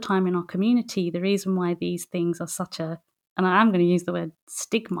lot of the time in our community, the reason why these things are and I'm going to use the word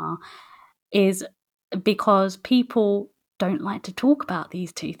stigma, is because people don't like to talk about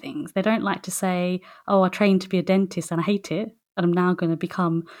these two things. They don't like to say, oh, I trained to be a dentist and I hate it, and I'm now going to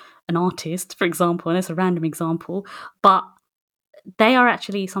become an artist, for example, and it's a random example. But they are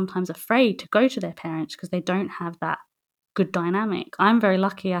actually sometimes afraid to go to their parents because they don't have that good dynamic. I'm very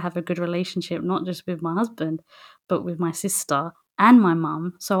lucky I have a good relationship, not just with my husband, but with my sister and my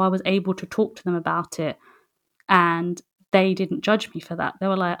mum. So I was able to talk to them about it and they didn't judge me for that. They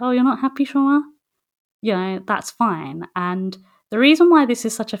were like, oh, you're not happy, Shoma? That's fine. And the reason why this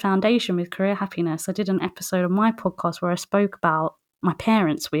is such a foundation with career happiness, I did an episode of my podcast where I spoke about my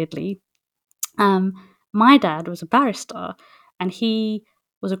parents, weirdly. My dad was a barrister and he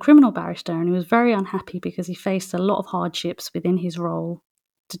was a criminal barrister and he was very unhappy because he faced a lot of hardships within his role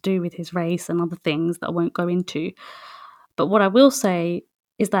to do with his race and other things that I won't go into. But what I will say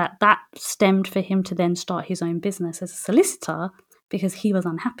is that stemmed for him to then start his own business as a solicitor because he was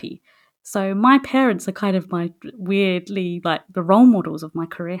unhappy. So my parents are kind of my weirdly like the role models of my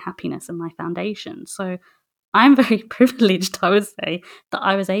career happiness and my foundation. So I'm very privileged, I would say, that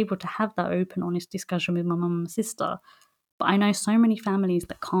I was able to have that open, honest discussion with my mum and my sister. But I know so many families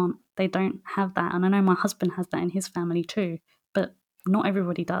that can't, they don't have that. And I know my husband has that in his family too, but not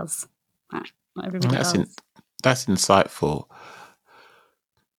everybody does. Not everybody does. That's insightful.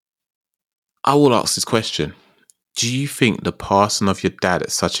 I will ask this question. Do you think the passing of your dad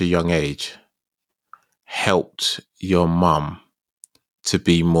at such a young age helped your mum to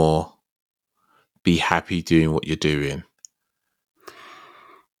be happy doing what you're doing?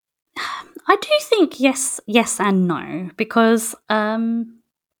 I do think yes and no, because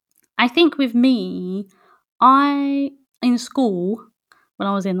I think with me, in school, when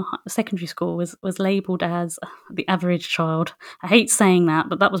I was in secondary school, was labelled as the average child. I hate saying that,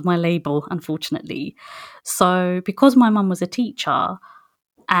 but that was my label, unfortunately. So because my mum was a teacher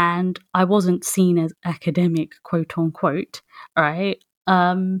and I wasn't seen as academic, quote unquote, right,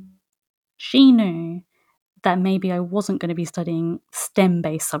 she knew that maybe I wasn't going to be studying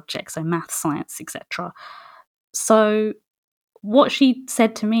STEM-based subjects, so math, science, etc. So what she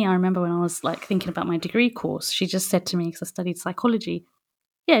said to me, I remember when I was like thinking about my degree course, she just said to me, because I studied psychology,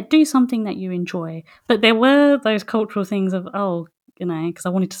 yeah, do something that you enjoy. But there were those cultural things of, because I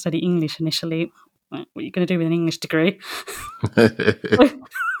wanted to study English initially. What are you going to do with an English degree?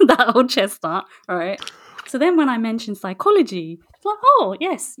 That old chestnut, all right? So then when I mentioned psychology, it's like, oh,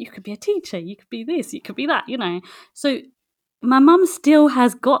 yes, you could be a teacher, you could be this, you could be that, So my mum still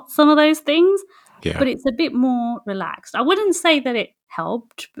has got some of those things, Yeah. but it's a bit more relaxed. I wouldn't say that it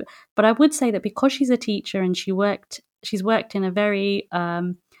helped, but I would say that because she's a teacher and she's worked in a very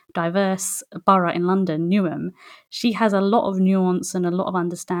diverse borough in London, Newham, she has a lot of nuance and a lot of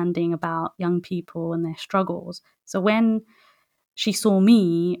understanding about young people and their struggles. So when she saw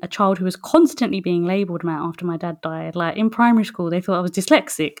me, a child who was constantly being labelled after my dad died, like in primary school, they thought I was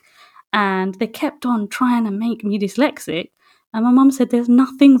dyslexic, and they kept on trying to make me dyslexic. And my mum said, "There's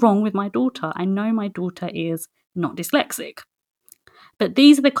nothing wrong with my daughter. I know my daughter is not dyslexic." But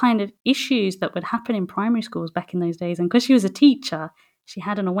these are the kind of issues that would happen in primary schools back in those days. And because she was a teacher, she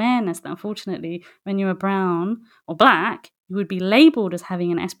had an awareness that unfortunately, when you were brown or black, you would be labelled as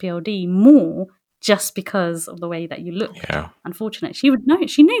having an SPLD more just because of the way that you looked. Yeah. Unfortunately, she would know.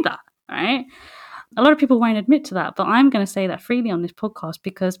 She knew that, right? A lot of people won't admit to that, but I'm going to say that freely on this podcast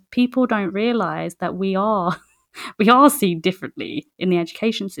because people don't realize that we are seen differently in the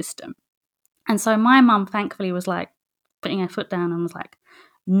education system. And so my mum thankfully was like putting her foot down and was like,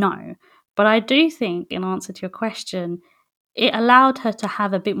 no. But I do think, in answer to your question, it allowed her to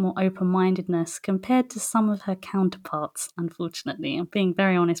have a bit more open-mindedness compared to some of her counterparts, unfortunately. I'm being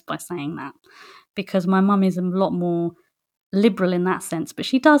very honest by saying that, because my mum is a lot more liberal in that sense, but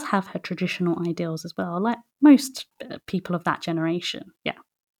she does have her traditional ideals as well, like most people of that generation. Yeah.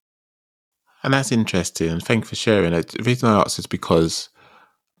 And that's interesting. And thank you for sharing it. The reason I asked is because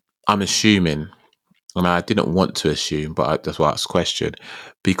I'm assuming, and I didn't want to assume, but that's why I asked the question,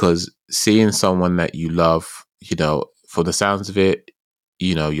 because seeing someone that you love, for the sounds of it,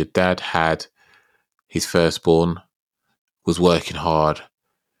 your dad had his firstborn, was working hard,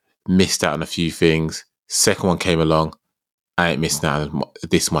 missed out on a few things. Second one came along. I ain't missing out on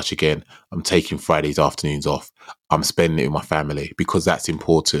this much again. I'm taking Fridays afternoons off. I'm spending it with my family because that's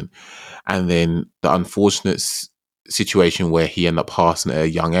important. And then the unfortunate situation where he ended up passing at a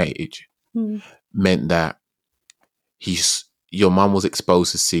young age meant that your mum was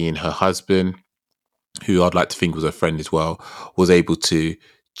exposed to seeing her husband, who I'd like to think was a friend as well, was able to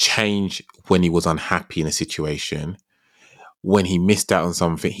change when he was unhappy in a situation. When he missed out on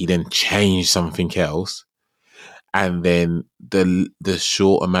something, he then changed something else. And then the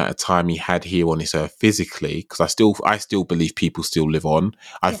short amount of time he had here on this earth physically, because I still believe people still live on.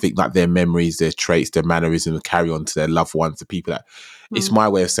 I think that their memories, their traits, their mannerisms carry on to their loved ones, the people that. It's my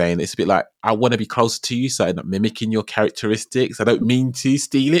way of saying it's a bit like I want to be closer to you, so I'm not mimicking your characteristics. I don't mean to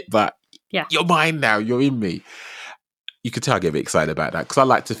steal it, but you're mine now. You're in me. You could tell I get a bit excited about that because I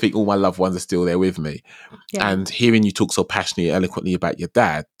like to think all my loved ones are still there with me. Yeah. And hearing you talk so passionately, eloquently about your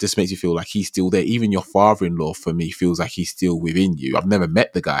dad just makes you feel like he's still there. Even your father-in-law, for me, feels like he's still within you. I've never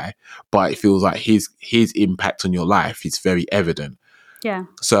met the guy, but it feels like his impact on your life is very evident. Yeah.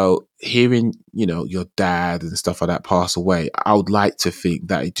 So hearing, your dad and stuff like that pass away, I would like to think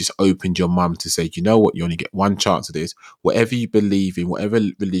that it just opened your mum to say, you know what, you only get one chance of this. Whatever you believe in, whatever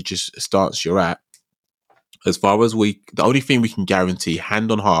religious stance you're at, as far as the only thing we can guarantee,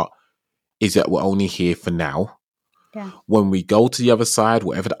 hand on heart, is that we're only here for now. Yeah. When we go to the other side,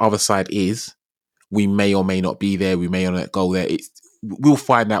 whatever the other side is, we may or may not be there. We may or not go there. We'll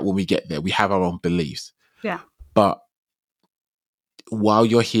find out when we get there. We have our own beliefs. Yeah. But while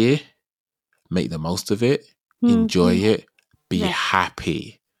you're here, make the most of it. Enjoy it. Be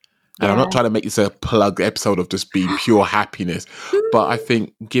happy. And I'm not trying to make this a plug episode of just being pure happiness. But I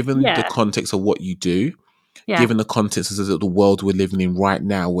think given the context of what you do, given the context of the world we're living in right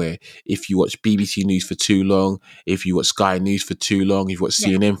now, where if you watch BBC News for too long, if you watch Sky News for too long, if you watch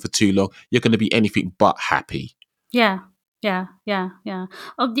CNN for too long, you're going to be anything but happy. Yeah. Oh,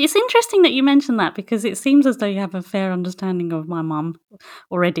 it's interesting that you mentioned that because it seems as though you have a fair understanding of my mum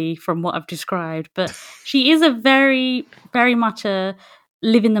already from what I've described. But she is a very, very much a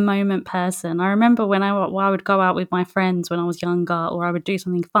live in the moment person. I remember when I would go out with my friends when I was younger, or I would do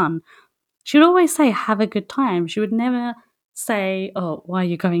something fun, she would always say, have a good time. She would never say, oh, why are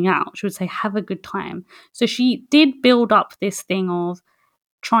you going out? She would say, have a good time. So she did build up this thing of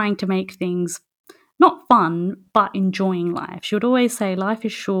trying to make things not fun, but enjoying life. She would always say, life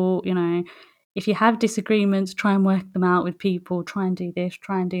is short, if you have disagreements, try and work them out with people, try and do this,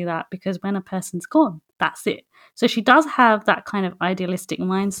 try and do that, because when a person's gone, that's it. So she does have that kind of idealistic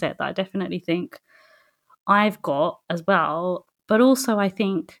mindset that I definitely think I've got as well. But also I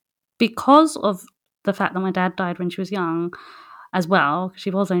think because of the fact that my dad died when she was young as well,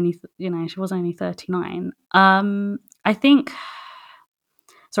 she was only 39. I think,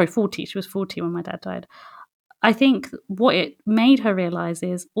 40. She was 40 when my dad died. I think what it made her realize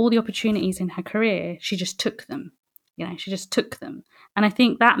is all the opportunities in her career, she just took them. she just took them. And I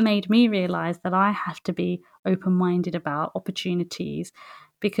think that made me realize that I have to be open-minded about opportunities,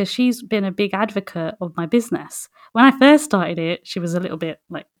 because she's been a big advocate of my business. When I first started it, she was a little bit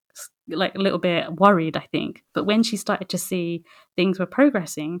like a little bit worried, I think. But when she started to see things were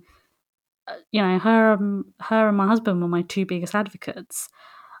progressing, her and my husband were my two biggest advocates,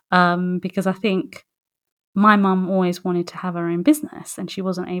 because I think my mum always wanted to have her own business, and she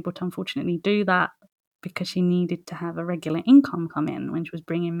wasn't able to, unfortunately, do that because she needed to have a regular income come in when she was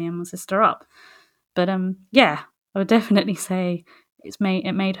bringing me and my sister up. But yeah, I would definitely say it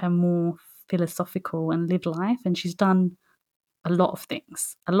made her more philosophical and live life, and she's done a lot of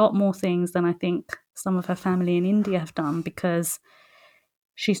things, a lot more things than I think some of her family in India have done, because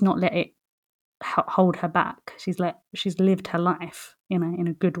she's not let it hold her back. She's lived her life, in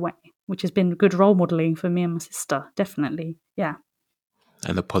a good way, which has been good role modeling for me and my sister, definitely. Yeah.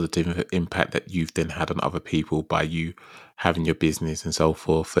 And the positive impact that you've then had on other people by you having your business and so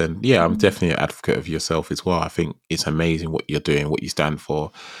forth. And yeah, I'm definitely an advocate of yourself as well. I think it's amazing what you're doing, what you stand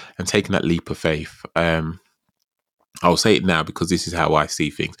for, and taking that leap of faith. I'll say it now because this is how I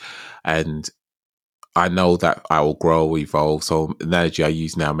see things. And I know that I will grow, evolve. So the analogy I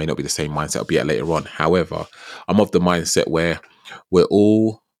use now may not be the same mindset I'll be at later on. However, I'm of the mindset where we're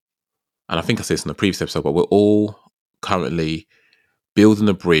all, and I think I said this in the previous episode, but we're all currently building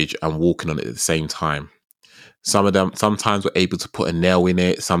a bridge and walking on it at the same time. Some of them, sometimes we're able to put a nail in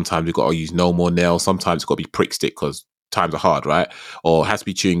it. Sometimes we've got to use no more nails. Sometimes it's got to be prick stick because times are hard, right? Or it has to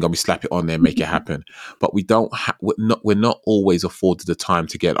be chewing gum. We slap it on there and make it happen. But we're not always afforded the time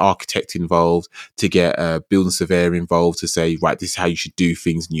to get an architect involved, to get a building surveyor involved, to say, right, this is how you should do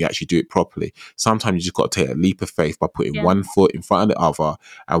things, and you actually do it properly. Sometimes you just got to take a leap of faith by putting Yeah. one foot in front of the other,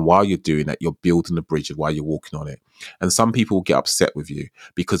 and while you're doing that, you're building the bridge while you're walking on it. And some people will get upset with you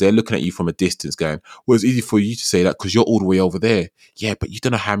because they're looking at you from a distance going, well, it's easy for you to say that because you're all the way over there. Yeah, but you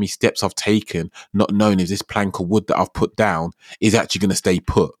don't know how many steps I've taken not knowing if this plank of wood that I've put down is actually going to stay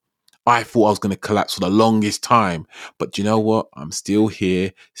put. I thought I was going to collapse for the longest time. But you know what? I'm still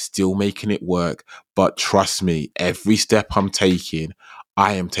here, still making it work. But trust me, every step I'm taking,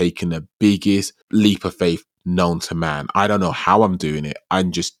 I am taking the biggest leap of faith known to man. I don't know how I'm doing it.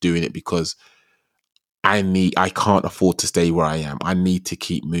 I'm just doing it because I can't afford to stay where I am. I need to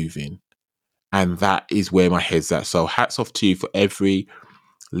keep moving. And that is where my head's at. So hats off to you for every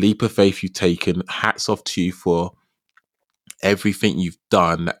leap of faith you've taken. Hats off to you for everything you've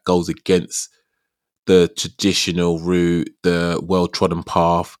done that goes against the traditional route, the well-trodden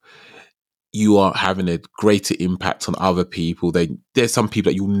path. You are having a greater impact on other people. There's some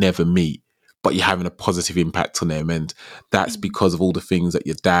people that you'll never meet, but you're having a positive impact on them. And that's because of all the things that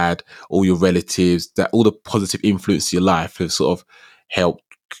your dad, all your relatives, that all the positive influence in your life have sort of helped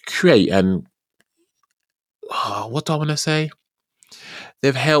create. And what do I want to say?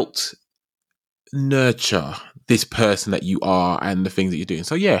 They've helped nurture this person that you are and the things that you're doing.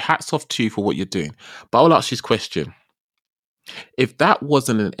 So yeah, hats off to you for what you're doing. But I'll ask you this question. If that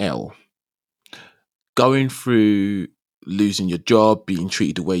wasn't an L, going through losing your job, being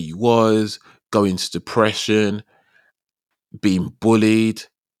treated the way you was, going to depression, being bullied,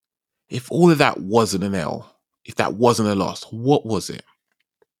 if all of that wasn't an L, if that wasn't a loss, what was it?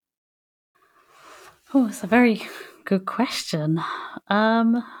 Oh, it's a very good question. I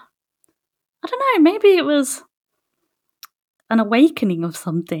don't know, maybe it was an awakening of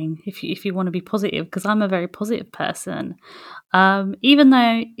something, if you want to be positive, because I'm a very positive person. Even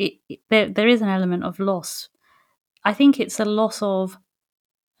though there is an element of loss, I think it's a loss of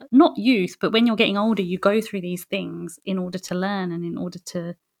not youth, but when you're getting older, you go through these things in order to learn and in order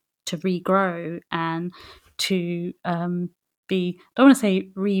to regrow and to be, don't want to say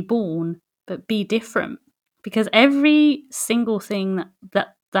reborn, but be different. Because every single thing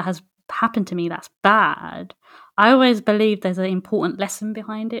that has happened to me that's bad, I always believe there's an important lesson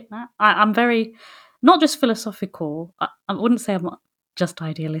behind it. I'm very, not just philosophical. I wouldn't say I'm just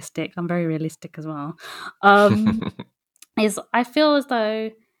idealistic. I'm very realistic as well. I feel as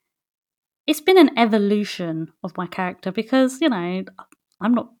though it's been an evolution of my character, because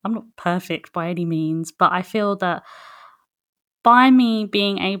I'm not perfect by any means, but I feel that by me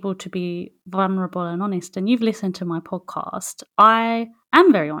being able to be vulnerable and honest, and you've listened to my podcast, I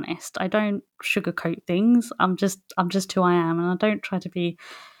am very honest. I don't sugarcoat things. I'm just who I am, and I don't try to be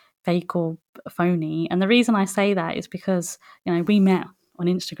fake or phony. And the reason I say that is because we met on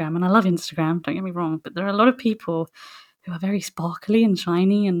Instagram, and I love Instagram, don't get me wrong, but there are a lot of people who are very sparkly and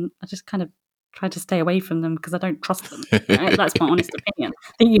shiny, and I just kind of try to stay away from them because I don't trust them. That's my honest opinion.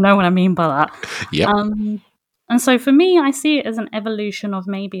 I think you know what I mean by that. Yep. And so for me, I see it as an evolution of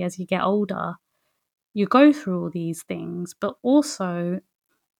maybe as you get older, you go through all these things, but also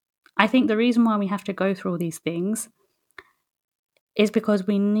I think the reason why we have to go through all these things is because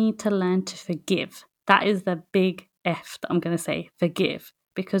we need to learn to forgive. That is the big F that I'm going to say, forgive.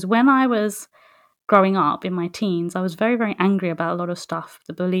 Because when I was growing up in my teens, I was very, very angry about a lot of stuff.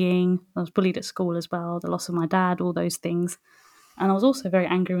 The bullying, I was bullied at school as well, the loss of my dad, all those things. And I was also very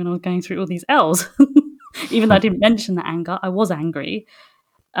angry when I was going through all these L's. Even though I didn't mention the anger, I was angry.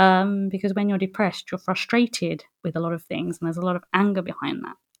 Because when you're depressed, you're frustrated with a lot of things, and there's a lot of anger behind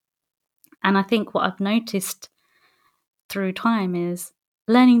that. And I think what I've noticed through time is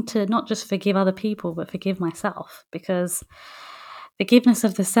learning to not just forgive other people, but forgive myself, because forgiveness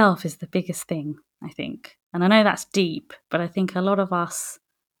of the self is the biggest thing, I think. And I know that's deep, but I think a lot of us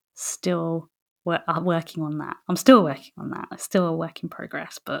still are working on that. I'm still working on that. It's still a work in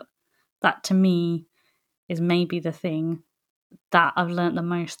progress, but that to me is maybe the thing that I've learned the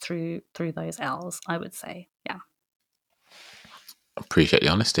most through those L's, I would say. Yeah. Appreciate the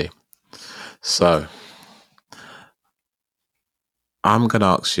honesty. So I'm going to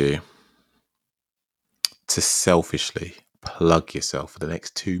ask you to selfishly plug yourself for the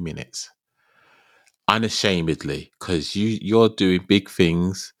next 2 minutes, unashamedly, because you're doing big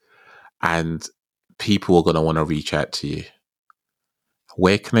things and people are going to want to reach out to you.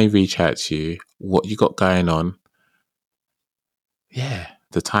 Where can they reach out to you? What you got going on? Yeah,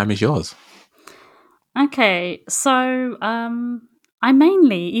 the time is yours. Okay, so I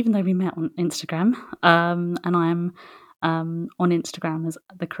mainly, even though we met on Instagram, and I'm on Instagram as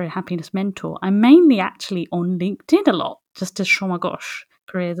the Career Happiness Mentor, I'm mainly actually on LinkedIn a lot, just as Soma Ghosh,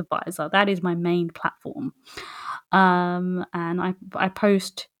 Careers Advisor. That is my main platform. And I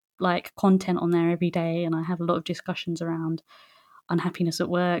post like content on there every day, and I have a lot of discussions around unhappiness at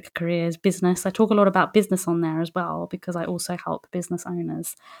work, careers, business. I talk a lot about business on there as well, because I also help business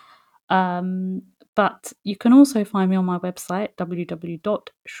owners. But you can also find me on my website,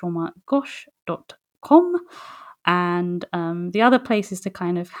 www.shomagosh.com. And the other places to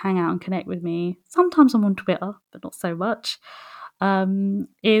kind of hang out and connect with me, sometimes I'm on Twitter, but not so much,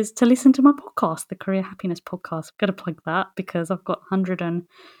 is to listen to my podcast, the Career Happiness Podcast. I'm going to plug that because I've got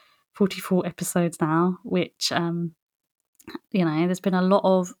 144 episodes now, which, there's been a lot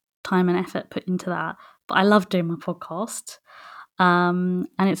of time and effort put into that. But I love doing my podcast. And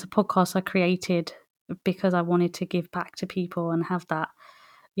it's a podcast I created because I wanted to give back to people and have that,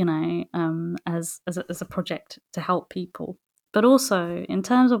 as a project to help people. But also, in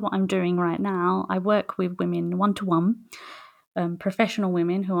terms of what I'm doing right now, I work with women one-to-one, professional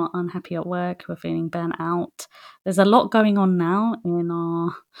women who are unhappy at work, who are feeling burnt out. There's a lot going on now in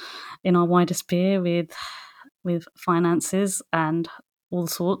our wider sphere with finances and all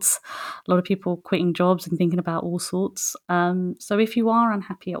sorts. A lot of people quitting jobs and thinking about all sorts. So if you are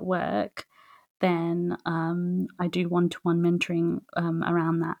unhappy at work, then I do one-to-one mentoring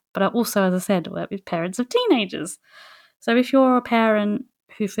around that. But I also, as I said, work with parents of teenagers. So if you're a parent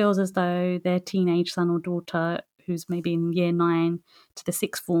who feels as though their teenage son or daughter, who's maybe in year 9 to the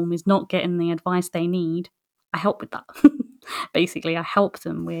 6th form, is not getting the advice they need, I help with that. Basically, I help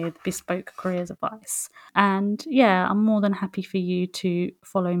them with bespoke careers advice. And yeah, I'm more than happy for you to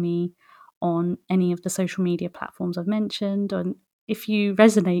follow me on any of the social media platforms I've mentioned. And if you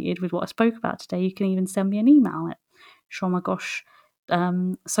resonated with what I spoke about today, you can even send me an email at shomagosh,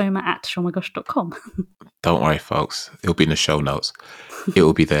 soma@shomagosh.com. Don't worry, folks. It'll be in the show notes. It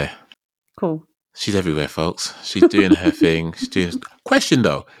will be there. Cool. She's everywhere, folks. She's doing her thing. Question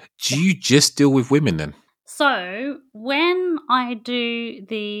though, do you just deal with women then? So when I do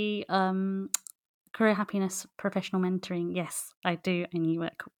the career happiness professional mentoring, yes, I do only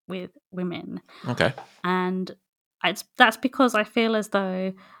work with women. Okay. And that's because I feel as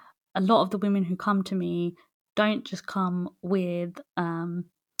though a lot of the women who come to me don't just come with,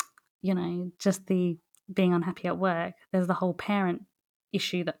 just the being unhappy at work. There's the whole parent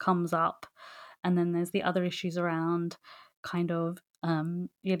issue that comes up. And then there's the other issues around kind of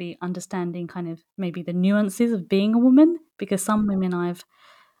really understanding kind of maybe the nuances of being a woman, because some women I've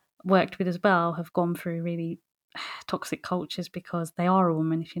worked with as well have gone through really toxic cultures because they are a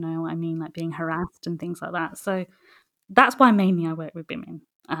woman, if you know what I mean, like being harassed and things like that. So that's why mainly I work with women.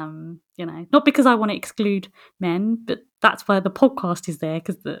 Not because I want to exclude men, but that's why the podcast is there,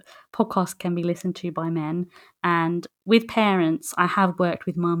 because the podcast can be listened to by men. And with parents, I have worked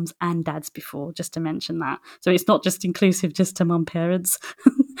with mums and dads before, just to mention that. So it's not just inclusive just to mum parents.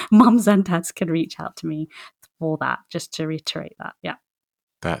 Mums and dads can reach out to me for that, just to reiterate that. Yeah.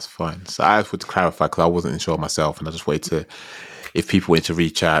 That's fine. So I just wanted to clarify because I wasn't sure myself, and I just wanted to, if people wanted to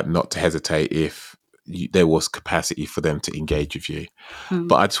reach out, not to hesitate if there was capacity for them to engage with you.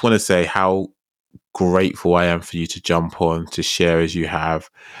 But I just want to say how grateful I am for you to jump on, to share as you have,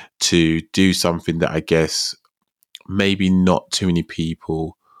 to do something that I guess maybe not too many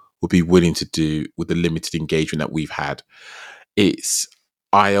people would be willing to do with the limited engagement that we've had. It's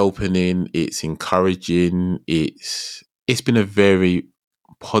eye-opening, it's encouraging, it's been a very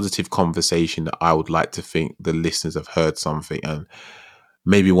positive conversation that I would like to think the listeners have heard something and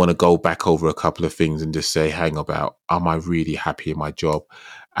maybe want to go back over a couple of things and just say, hang about, am I really happy in my job?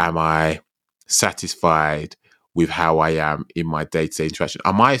 Am I satisfied with how I am in my day-to-day interaction?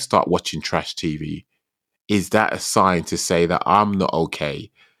 I might start watching trash TV. Is that a sign to say that I'm not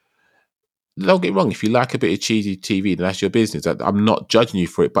okay? Don't get me wrong, if you like a bit of cheesy TV, then that's your business. I'm not judging you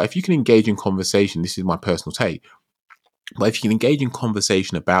for it. But if you can engage in conversation, this is my personal take. But if you can engage in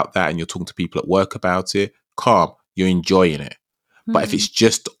conversation about that and you're talking to people at work about it, calm, you're enjoying it. But if it's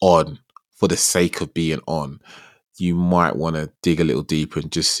just on for the sake of being on, you might want to dig a little deeper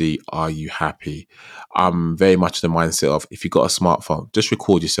and just see, are you happy? I'm very much in the mindset of, if you've got a smartphone, just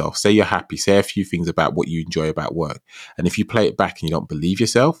record yourself. Say you're happy. Say a few things about what you enjoy about work. And if you play it back and you don't believe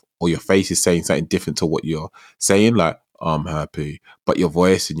yourself, or your face is saying something different to what you're saying, like, I'm happy, but your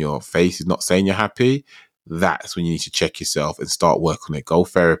voice and your face is not saying you're happy, that's when you need to check yourself and start work on it. Go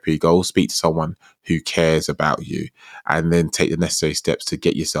therapy, go speak to someone who cares about you, and then take the necessary steps to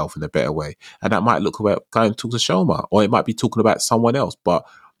get yourself in a better way. And that might look about going and talk to Soma, or it might be talking about someone else, but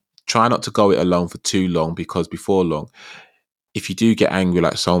try not to go it alone for too long, because before long, if you do get angry,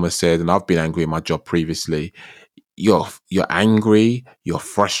 like Soma said, and I've been angry in my job previously, you're angry, you're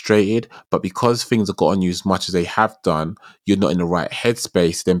frustrated, but because things have got on you as much as they have done, you're not in the right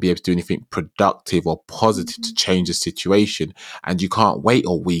headspace to then be able to do anything productive or positive to change the situation. And you can't wait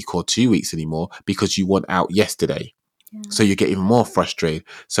a week or 2 weeks anymore because you want out yesterday. Yeah. So you get even more frustrated.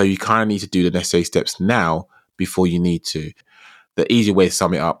 So you kind of need to do the necessary steps now before you need to. The easy way to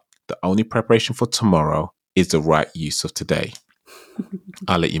sum it up, the only preparation for tomorrow is the right use of today.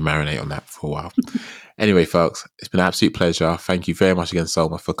 I'll let you marinate on that for a while. Anyway, folks, it's been an absolute pleasure. Thank you very much again,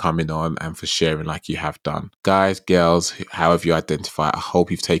 Soma, for coming on and for sharing like you have done. Guys, girls, however you identify, I hope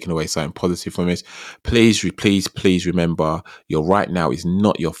you've taken away something positive from this. Please remember, your right now is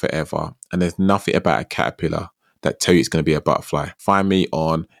not your forever. And there's nothing about a caterpillar that tell you it's going to be a butterfly. Find me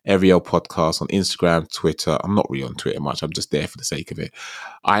on Every L Podcast on Instagram, Twitter. I'm not really on Twitter much. I'm just there for the sake of it.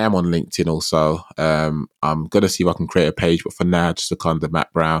 I am on LinkedIn also. I'm going to see if I can create a page, but for now, just look under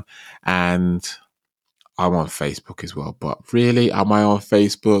Matt Brown. And I'm on Facebook as well. But really, am I on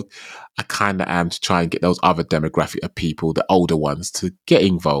Facebook? I kind of am, to try and get those other demographic of people, the older ones, to get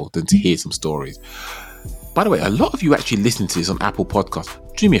involved and to hear some stories. By the way, a lot of you actually listen to this on Apple Podcasts.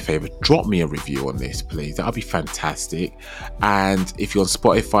 Do me a favor, drop me a review on this, please. That would be fantastic. And if you're on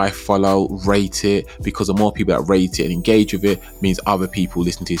Spotify, follow, rate it, because the more people that rate it and engage with it means other people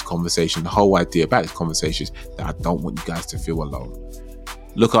listen to this conversation. The whole idea about this conversation is that I don't want you guys to feel alone.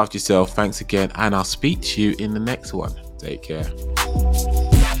 Look after yourself. Thanks again. And I'll speak to you in the next one. Take care.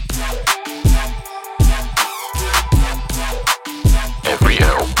 Every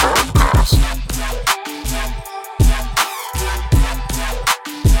L Podcast.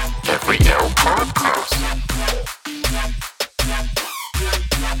 Every L Podcast.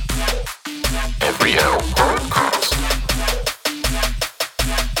 Every L Podcast.